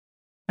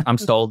 I'm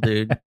sold,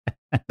 dude.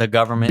 The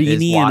government is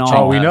Beanie and watching.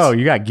 all. Oh, we us. know.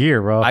 You got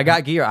gear, bro. I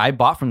got gear. I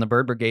bought from the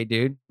Bird Brigade,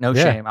 dude. No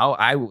Yeah. shame.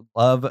 I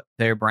love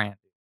their brand.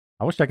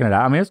 I was checking it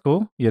out. I mean, it's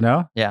cool, you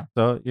know? Yeah.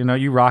 So,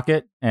 you rock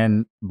it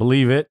and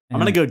believe it. I'm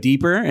going to go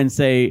deeper and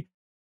say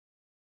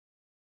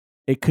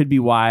it could be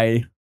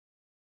why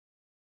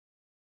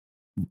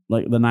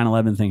like the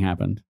 9/11 thing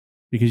happened.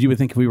 Because you would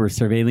think if we were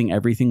surveilling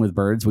everything with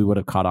birds, we would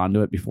have caught on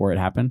to it before it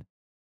happened.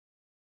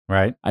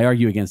 Right? I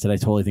argue against it. I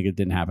totally think it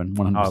didn't happen.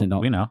 100%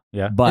 don't. We know.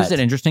 Yeah. But Isn't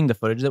it interesting the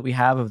footage that we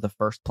have of the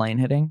first plane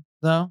hitting,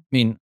 though? I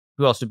mean,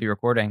 who else would be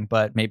recording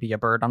but maybe a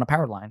bird on a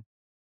power line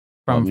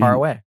from far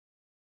away?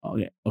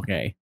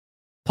 Okay.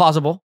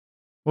 Plausible.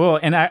 Well,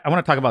 and I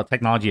want to talk about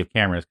technology of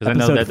cameras because I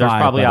know Episode that there's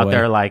 5, probably by the out way.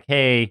 there like,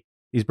 hey,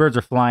 these birds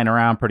are flying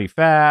around pretty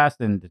fast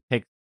and to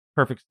take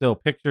perfect still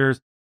pictures.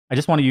 I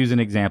just want to use an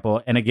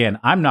example. And again,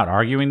 I'm not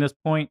arguing this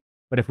point,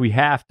 but if we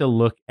have to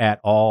look at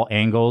all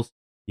angles,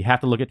 you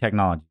have to look at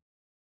technology.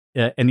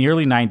 In the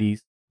early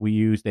 90s, we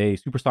used a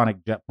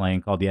supersonic jet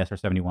plane called the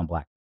SR-71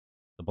 Blackbird.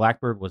 The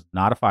Blackbird was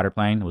not a fighter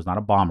plane. It was not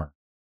a bomber.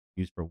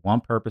 Used for one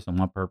purpose and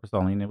one purpose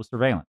only, and it was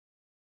surveillance.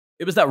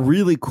 It was that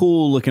really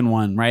cool looking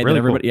one, right? Really that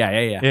everybody, cool.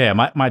 Yeah. Yeah,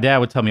 my dad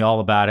would tell me all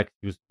about it.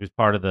 He was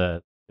part of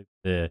the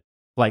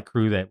flight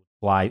crew that would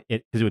fly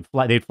it because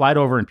they'd fly it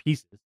over in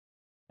pieces,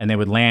 and they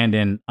would land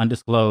in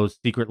undisclosed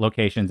secret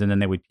locations, and then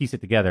they would piece it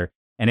together.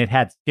 And it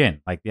had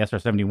skin, like the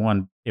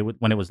SR-71.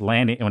 When it was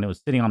landing, when it was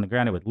sitting on the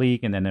ground, it would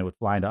leak, and then it would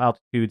fly into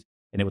altitudes,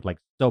 and it would like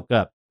soak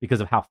up because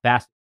of how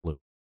fast it flew.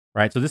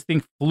 Right, so this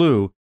thing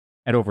flew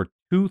at over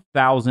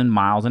 2,000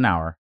 miles an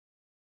hour,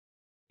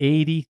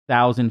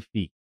 80,000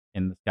 feet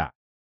in the sky,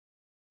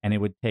 and it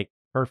would take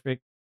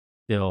perfect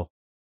still,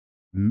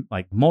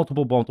 like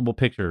multiple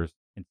pictures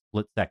in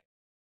split seconds.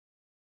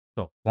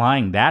 So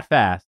flying that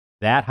fast,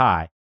 that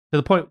high, to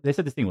the point they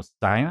said this thing was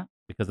silent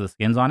because of the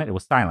skins on it. It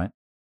was silent,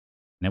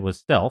 and it was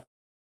stealth.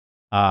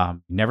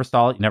 You never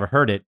saw it, you never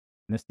heard it,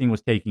 and this thing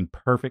was taking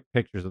perfect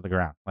pictures of the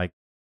ground. Like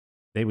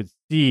they would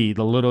see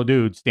the little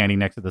dude standing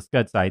next to the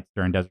Scud sites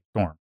during Desert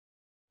Storm.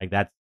 Like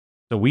that's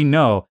so we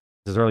know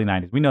this is early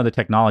 90s. We know the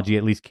technology,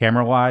 at least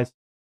camera wise,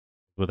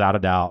 without a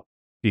doubt,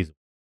 feasible.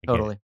 I get it.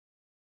 Totally.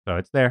 So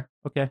it's there.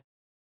 Okay,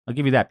 I'll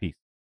give you that piece.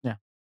 Yeah.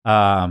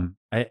 I'm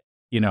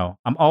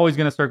always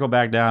going to circle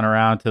back down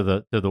around to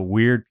the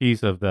weird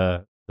piece of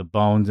the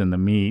bones and the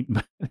meat.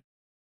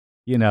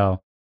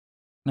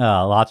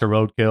 Lots of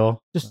roadkill.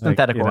 Just Like,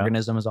 synthetic you know.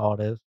 organism is all it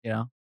is.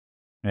 Yeah.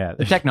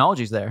 The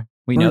technology's there.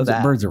 We know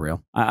that. Birds are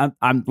real.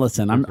 I'm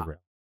listen. Birds are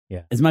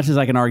real. As much as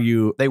I can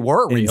argue, They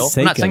were in real. I'm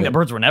sake not saying of that it.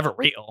 birds were never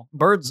real.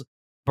 Birds,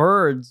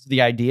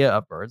 the idea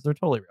of birds, they're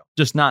totally real.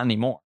 Just not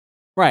anymore.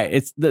 right?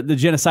 It's the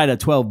genocide of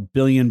 12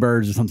 billion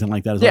birds or something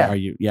like that. Is what I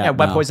argue. Yeah,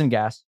 by no. poison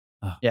gas.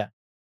 Oh. Yeah.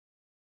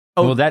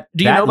 Oh, Well, that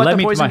do you that know about led the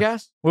me to poison my-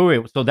 gas?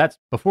 Wait. So that's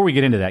before we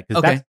get into that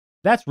because Okay.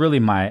 that's really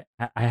I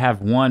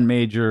have one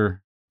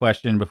major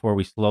question before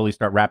we slowly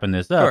start wrapping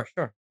this up.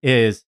 Sure.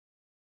 Is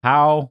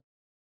how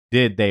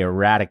did they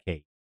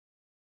eradicate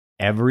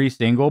every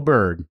single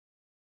bird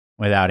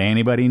without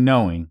anybody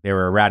knowing they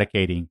were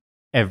eradicating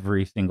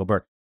every single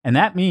bird? And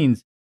that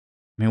means,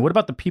 what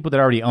about the people that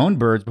already owned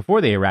birds before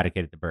they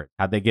eradicated the birds?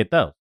 How'd they get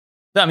those?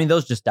 I mean,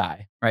 those just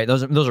die, right?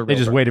 Those are They real just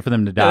birds. waited for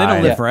them to Yeah, die. they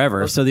don't live Yeah.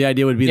 forever. So the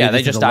idea would be Yeah, they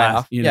did just the die last,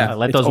 off. you Yeah, know,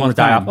 let it's those ones over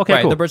die time. off. Okay,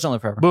 right, cool. the birds don't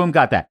live forever. Boom,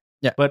 got that.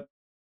 Yeah. But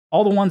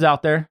all the ones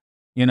out there,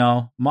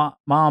 mom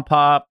and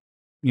pop,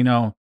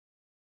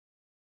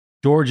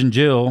 George and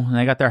Jill, and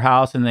they got their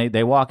house, and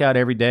they walk out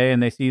every day,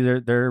 and they see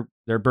their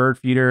bird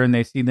feeder, and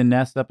they see the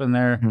nest up in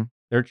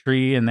their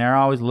tree, and they're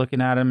always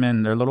looking at them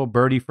and their little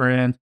birdie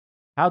friends.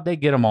 How'd they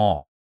get them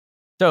all?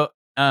 So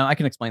I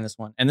can explain this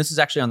one, and this is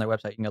actually on their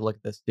website. You can go look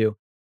at this too.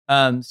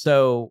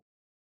 So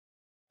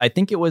I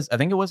think it was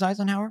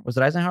Eisenhower. Was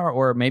it Eisenhower,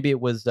 or maybe it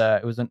was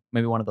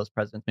maybe one of those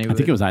presidents? Maybe I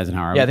think it was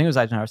Eisenhower. Yeah, I think it was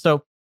Eisenhower.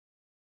 So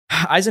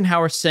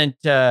Eisenhower sent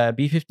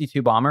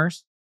B-52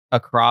 bombers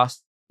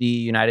across the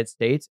United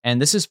States,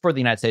 and this is for the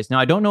United States. Now,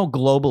 I don't know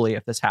globally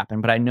if this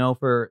happened, but I know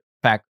for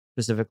a fact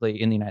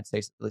specifically in the United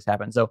States at least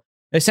happened. So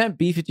they sent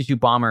B-52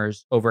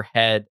 bombers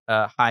overhead,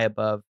 high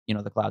above,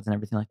 the clouds and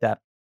everything like that,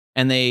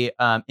 and they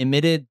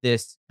emitted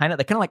this they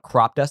kind of like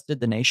crop dusted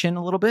the nation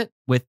a little bit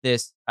with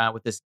this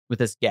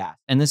gas,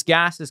 and this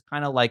gas is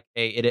kind of like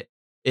it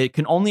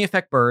can only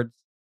affect birds,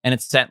 and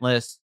it's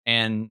scentless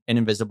and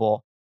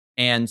invisible,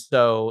 and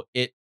so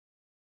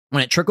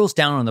when it trickles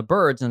down on the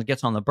birds and it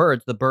gets on the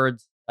birds,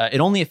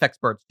 it only affects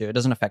birds too. It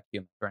doesn't affect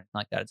humans or anything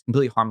like that. It's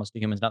completely harmless to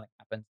humans. Nothing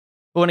happens.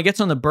 But when it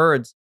gets on the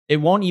birds, it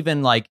won't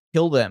even like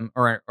kill them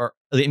or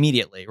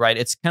immediately, right?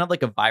 It's kind of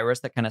like a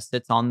virus that kind of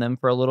sits on them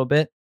for a little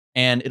bit,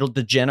 and it'll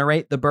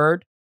degenerate the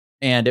bird,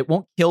 and it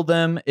won't kill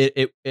them.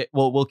 It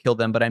will kill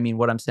them, but I mean,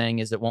 what I'm saying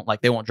is they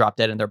won't drop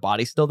dead and their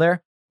body's still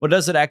there. What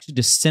does it actually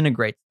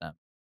disintegrates them,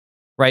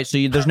 right? So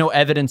there's no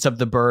evidence of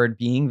the bird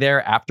being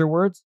there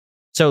afterwards.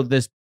 So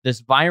this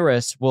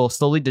virus will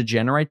slowly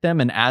degenerate them,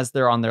 and as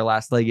they're on their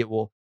last leg,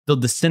 they'll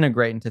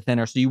disintegrate into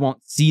thinner, so you won't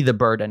see the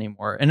bird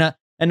anymore.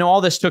 And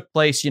all this took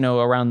place,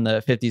 around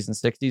the 50s and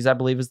 60s, I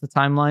believe, is the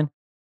timeline.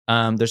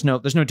 There's no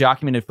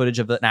documented footage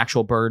of an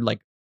actual bird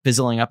like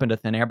fizzling up into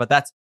thin air, but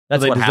that's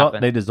what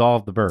happened. They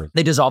dissolved the birds.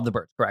 They dissolved the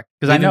birds, correct?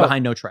 Because I know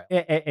behind no trail.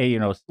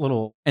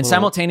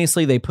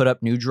 Simultaneously, they put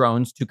up new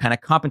drones to kind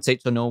of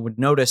compensate, so no one would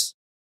notice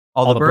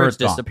all the birds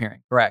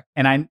disappearing. Gone. Correct.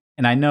 And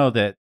I know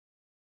that,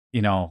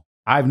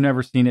 I've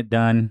never seen it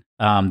done,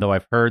 though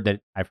I've heard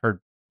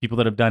people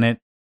that have done it.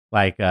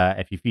 Like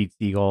if you feed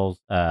seagulls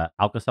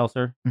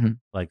Alka-Seltzer,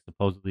 like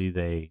supposedly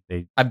they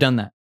I've done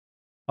that.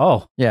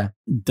 Oh yeah.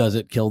 Does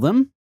it kill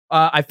them?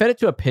 I fed it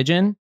to a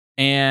pigeon,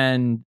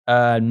 and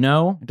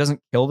no, it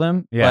doesn't kill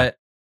them. Yeah. But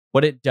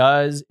what it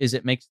does is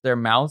it makes their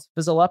mouths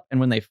fizzle up, and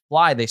when they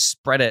fly, they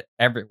spread it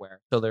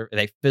everywhere. So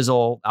they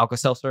fizzle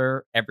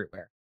Alka-Seltzer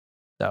everywhere.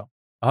 So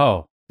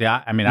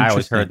yeah. I mean, I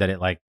always heard that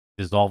it like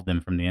dissolved them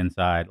from the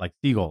inside, like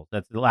seagulls.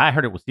 I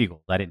heard it was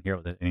seagulls. I didn't hear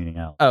it with anything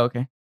else. Oh,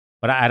 okay.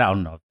 But I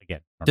don't know.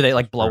 Again, do they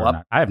like blow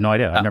up? I have no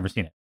idea. I've never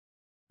seen it.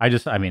 I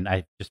just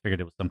figured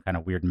it was some kind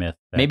of weird myth.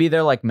 Maybe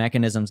their like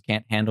mechanisms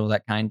can't handle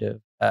that kind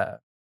of,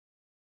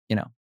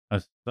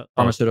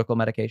 pharmaceutical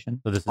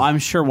medication. So I'm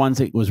sure once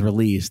it was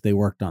released, they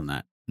worked on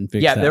that and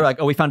fixed that. They're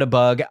like, we found a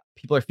bug.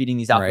 People are feeding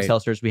these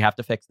Alka-Seltzers. We have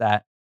to fix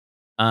that.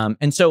 And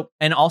also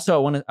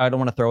I don't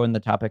want to throw in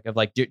the topic of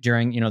like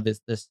during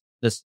this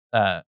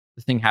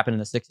thing happened in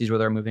the 60s where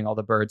they're moving all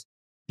the birds.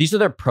 These are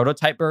their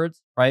prototype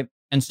birds, right?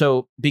 And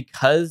so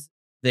because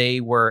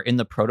they were in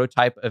the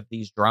prototype of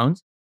these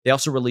drones, they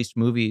also released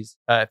movies,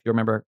 if you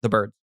remember The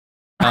Birds,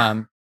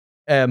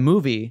 a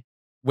movie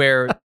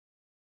where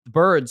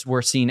birds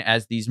were seen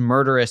as these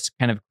murderous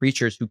kind of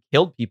creatures who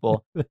killed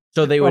people.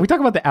 So they would. Are we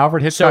talking about the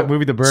Alfred Hitchcock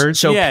movie, The Birds?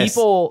 So yes.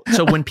 So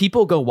when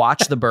people go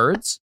watch The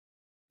Birds,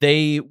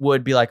 they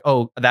would be like,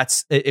 oh,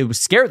 it would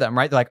scare them,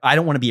 right? They're like, I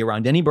don't want to be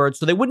around any birds.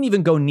 So they wouldn't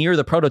even go near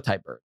the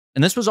prototype bird.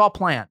 And this was all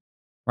planned.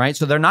 Right,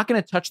 so they're not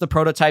going to touch the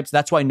prototypes.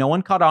 That's why no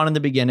one caught on in the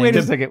beginning. Wait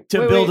a second.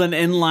 To build an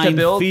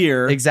inline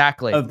fear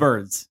exactly of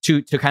birds.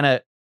 To kind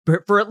of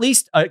for at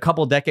least a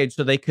couple decades,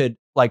 so they could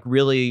like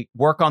really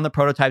work on the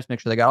prototypes, make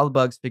sure they got all the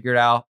bugs figured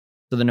out,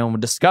 so that no one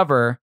would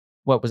discover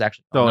what was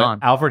actually going on.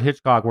 Alfred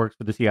Hitchcock works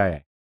for the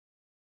CIA.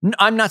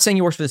 I'm not saying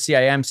he works for the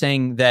CIA. I'm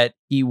saying that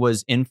he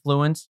was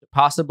influenced,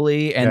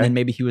 possibly, and then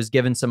maybe he was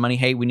given some money.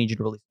 Hey, we need you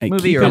to release a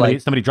movie, or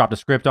like somebody dropped a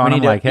script on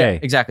him. Like, hey,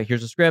 exactly.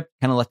 Here's a script.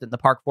 Kind of left it in the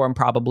park for him.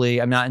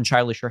 Probably. I'm not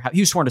entirely sure how. He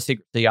was sworn to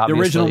secrecy. Obviously,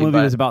 the original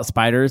movie was about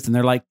spiders, and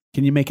they're like,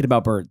 "Can you make it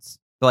about birds?"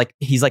 Like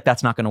he's like,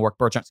 "That's not going to work.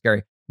 Birds aren't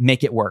scary.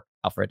 Make it work,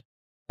 Alfred.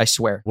 I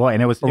swear." Well,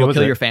 and we'll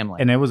kill your family,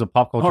 and it was a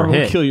pop culture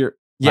hit. We'll kill your.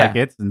 Yeah, like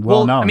it's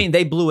well known. I mean,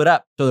 they blew it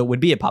up, so it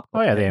would be a pop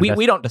culture. Oh, yeah,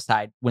 we don't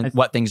decide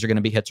what things are going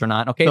to be hits or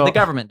not. Okay, the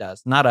government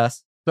does, not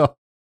us. So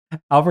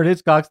Alfred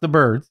Hitchcock's The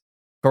Birds,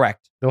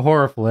 correct, the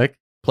horror flick,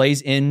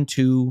 plays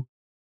into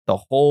the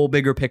whole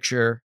bigger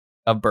picture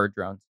of bird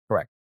drones.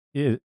 Correct.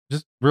 Yeah,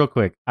 just real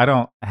quick, I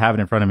don't have it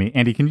in front of me.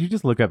 Andy, can you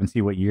just look up and see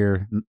what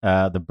year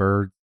The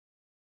Birds?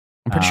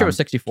 I'm pretty sure it was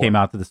 64. Came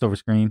out to the silver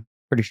screen.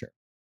 Pretty sure.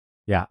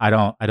 Yeah, I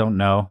don't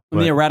know.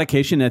 And the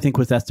Eradication, I think,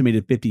 was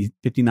estimated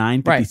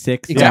 59,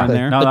 56. Right. Exactly.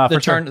 There. No, the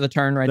turn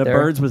right the there. The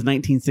Birds was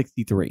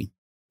 1963.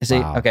 See,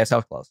 wow. Okay, so I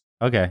was close.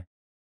 Okay.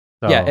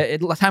 So, yeah,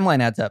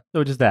 timeline adds up.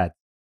 So just that.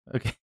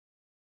 Okay.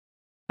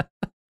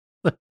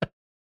 So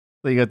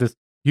you got this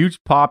huge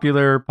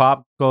popular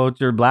pop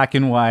culture black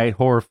and white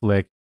horror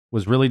flick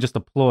was really just a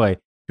ploy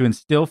to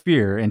instill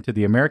fear into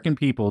the American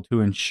people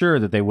to ensure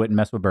that they wouldn't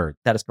mess with birds.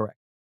 That is correct.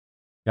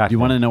 Gotcha. Do you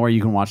want to know where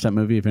you can watch that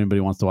movie if anybody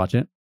wants to watch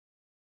it?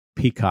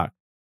 Peacock.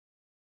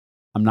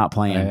 I'm not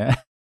playing.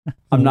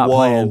 I'm not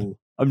playing.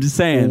 I'm just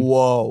saying.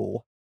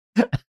 Whoa.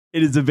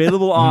 It is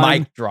available on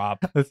Mic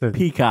drop.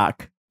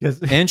 Peacock.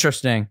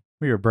 Interesting.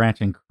 We are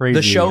branching crazy.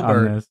 The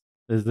Showbird. On this.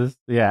 Is this?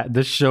 Yeah,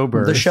 the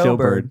Showbird. The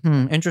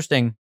Showbird.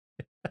 Interesting.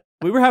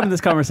 We were having this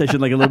conversation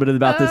like a little bit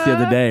about this the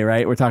other day,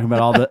 right? We're talking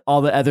about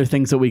all the other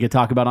things that we could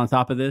talk about on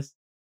top of this.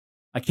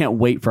 I can't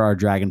wait for our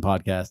Dragon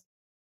podcast.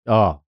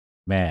 Oh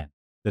man,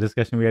 the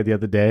discussion we had the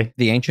other day.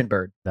 The Ancient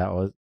Bird. That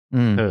was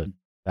good.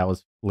 That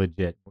was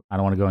legit. I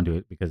don't want to go into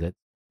it because it's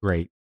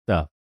great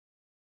stuff.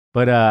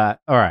 But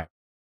all right.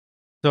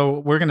 So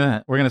we're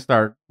gonna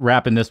start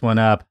wrapping this one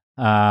up.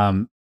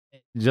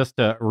 Just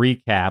to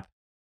recap.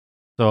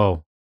 So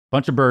a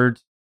bunch of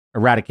birds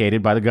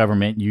eradicated by the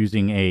government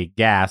using a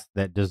gas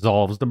that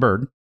dissolves the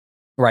bird.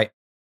 Right.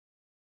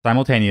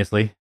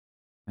 Simultaneously.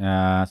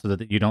 So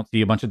that you don't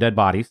see a bunch of dead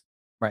bodies.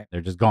 Right.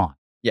 They're just gone.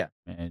 Yeah.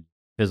 And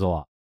fizzle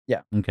off.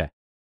 Yeah. Okay.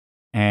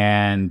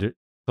 And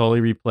slowly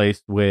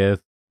replaced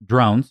with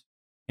drones.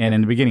 And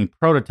in the beginning,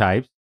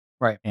 prototypes.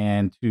 Right.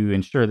 And to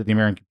ensure that the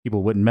American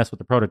people wouldn't mess with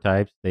the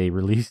prototypes, they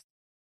released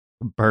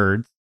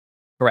Birds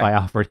by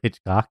Alfred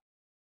Hitchcock.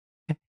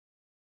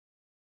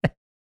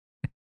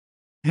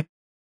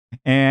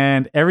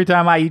 And every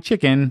time I eat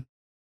chicken,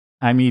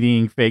 I'm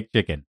eating fake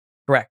chicken.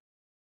 Correct.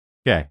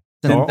 Okay.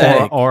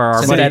 Synthetic, or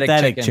our synthetic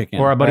buddy, chicken.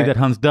 Or our buddy that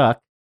hunts duck,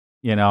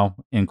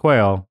 in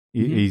quail,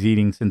 he's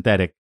eating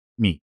synthetic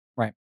meat.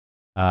 Right.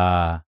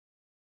 I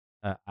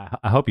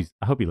hope he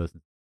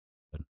listens,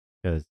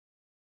 because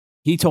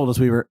he told us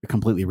we were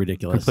completely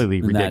ridiculous.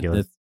 Completely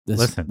ridiculous.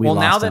 Listen, well,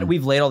 now that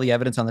we've laid all the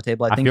evidence on the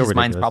table, I think his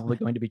mind's ridiculous. probably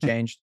going to be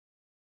changed.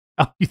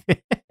 Oh,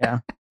 yeah.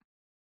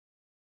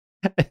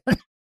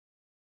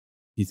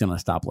 He's gonna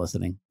stop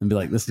listening and be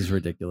like, "This is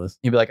ridiculous."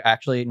 He'd be like,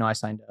 "Actually, no, I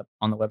signed up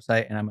on the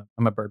website, and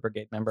I'm a Bird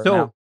Brigade member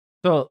now."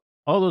 So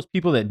all those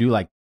people that do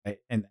like,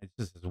 and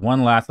this is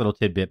one last little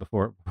tidbit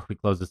before we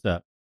close this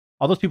up.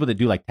 All those people that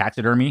do like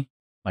taxidermy,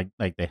 like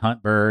they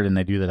hunt bird and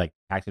they do the like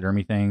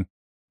taxidermy thing,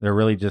 they're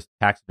really just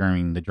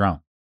taxiderming the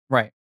drone.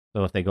 Right.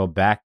 So if they go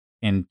back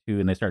into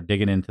and they start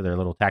digging into their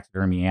little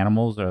taxidermy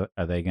animals, are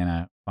they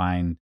gonna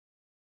find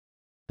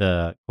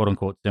the quote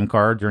unquote SIM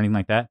cards or anything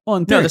like that?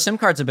 Well, no, the SIM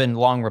cards have been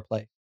long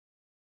replaced.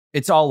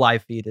 It's all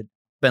live feeded.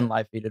 Been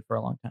live feeded for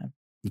a long time.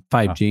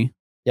 5G.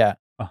 Yeah.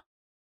 Oh.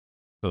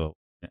 So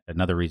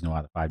another reason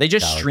why the 5G. They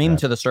just stream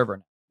to the server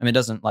now. I mean, it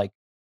doesn't like.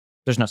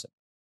 There's no SIM.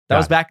 That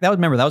was back. That was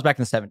in the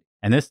 70s.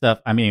 And this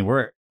stuff. I mean,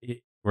 we're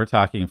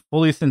talking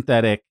fully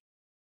synthetic.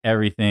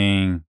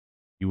 Everything.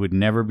 You would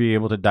never be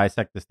able to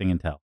dissect this thing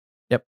and tell.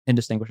 Yep,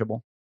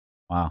 indistinguishable.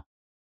 Wow,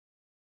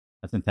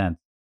 that's intense.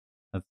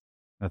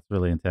 That's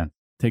really intense.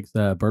 Takes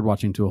bird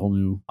watching to a whole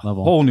new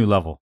level. Whole new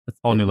level.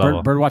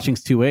 Bird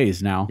watching's 2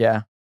 ways now.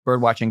 Yeah,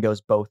 bird watching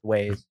goes both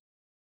ways.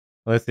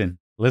 Listen,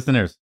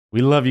 listeners,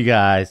 we love you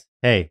guys.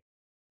 Hey,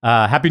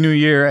 Happy New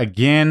Year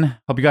again.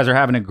 Hope you guys are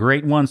having a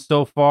great one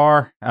so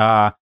far.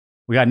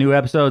 We got new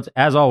episodes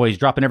as always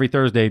dropping every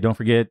Thursday. Don't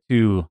forget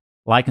to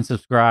like and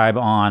subscribe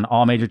on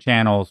all major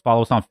channels.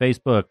 Follow us on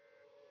Facebook,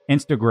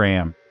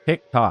 Instagram,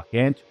 TikTok,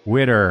 and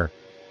Twitter.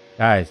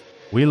 Guys,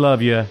 we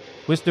love you.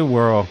 Twisted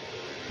World,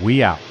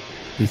 we out.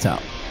 Peace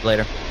out.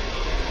 Later.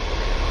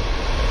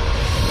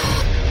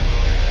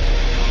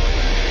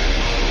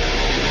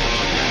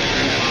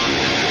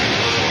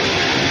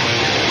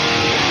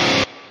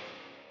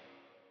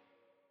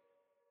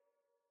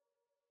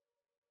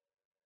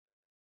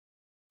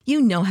 You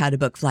know how to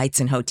book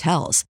flights and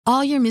hotels.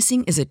 All you're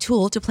missing is a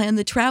tool to plan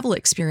the travel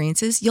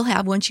experiences you'll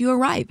have once you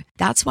arrive.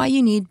 That's why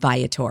you need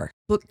Viator.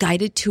 Book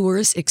guided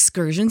tours,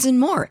 excursions, and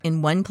more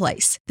in one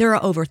place. There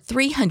are over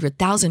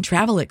 300,000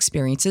 travel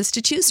experiences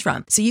to choose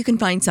from, so you can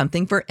find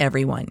something for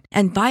everyone.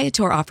 And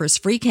Viator offers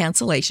free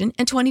cancellation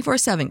and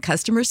 24/7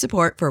 customer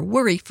support for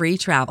worry-free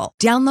travel.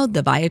 Download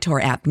the Viator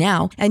app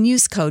now and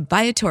use code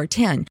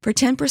Viator10 for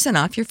 10%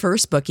 off your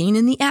first booking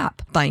in the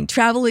app. Find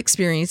travel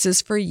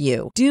experiences for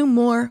you. Do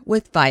more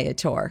with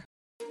Viator.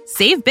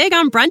 Save big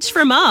on brunch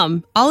for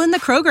mom, all in the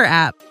Kroger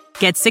app.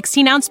 Get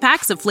 16-ounce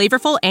packs of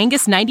flavorful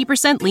Angus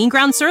 90% lean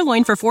ground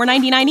sirloin for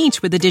 $4.99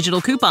 each with a digital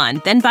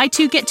coupon. Then buy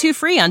 2, get 2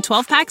 free on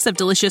 12 packs of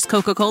delicious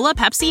Coca-Cola,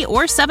 Pepsi,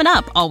 or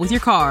 7-Up, all with your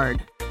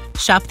card.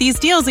 Shop these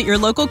deals at your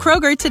local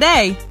Kroger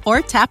today,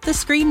 or tap the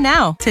screen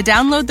now to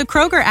download the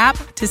Kroger app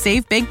to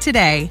save big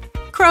today.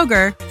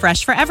 Kroger,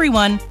 fresh for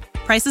everyone.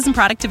 Prices and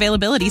product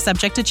availability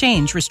subject to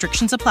change.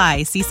 Restrictions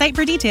apply. See site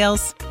for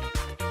details.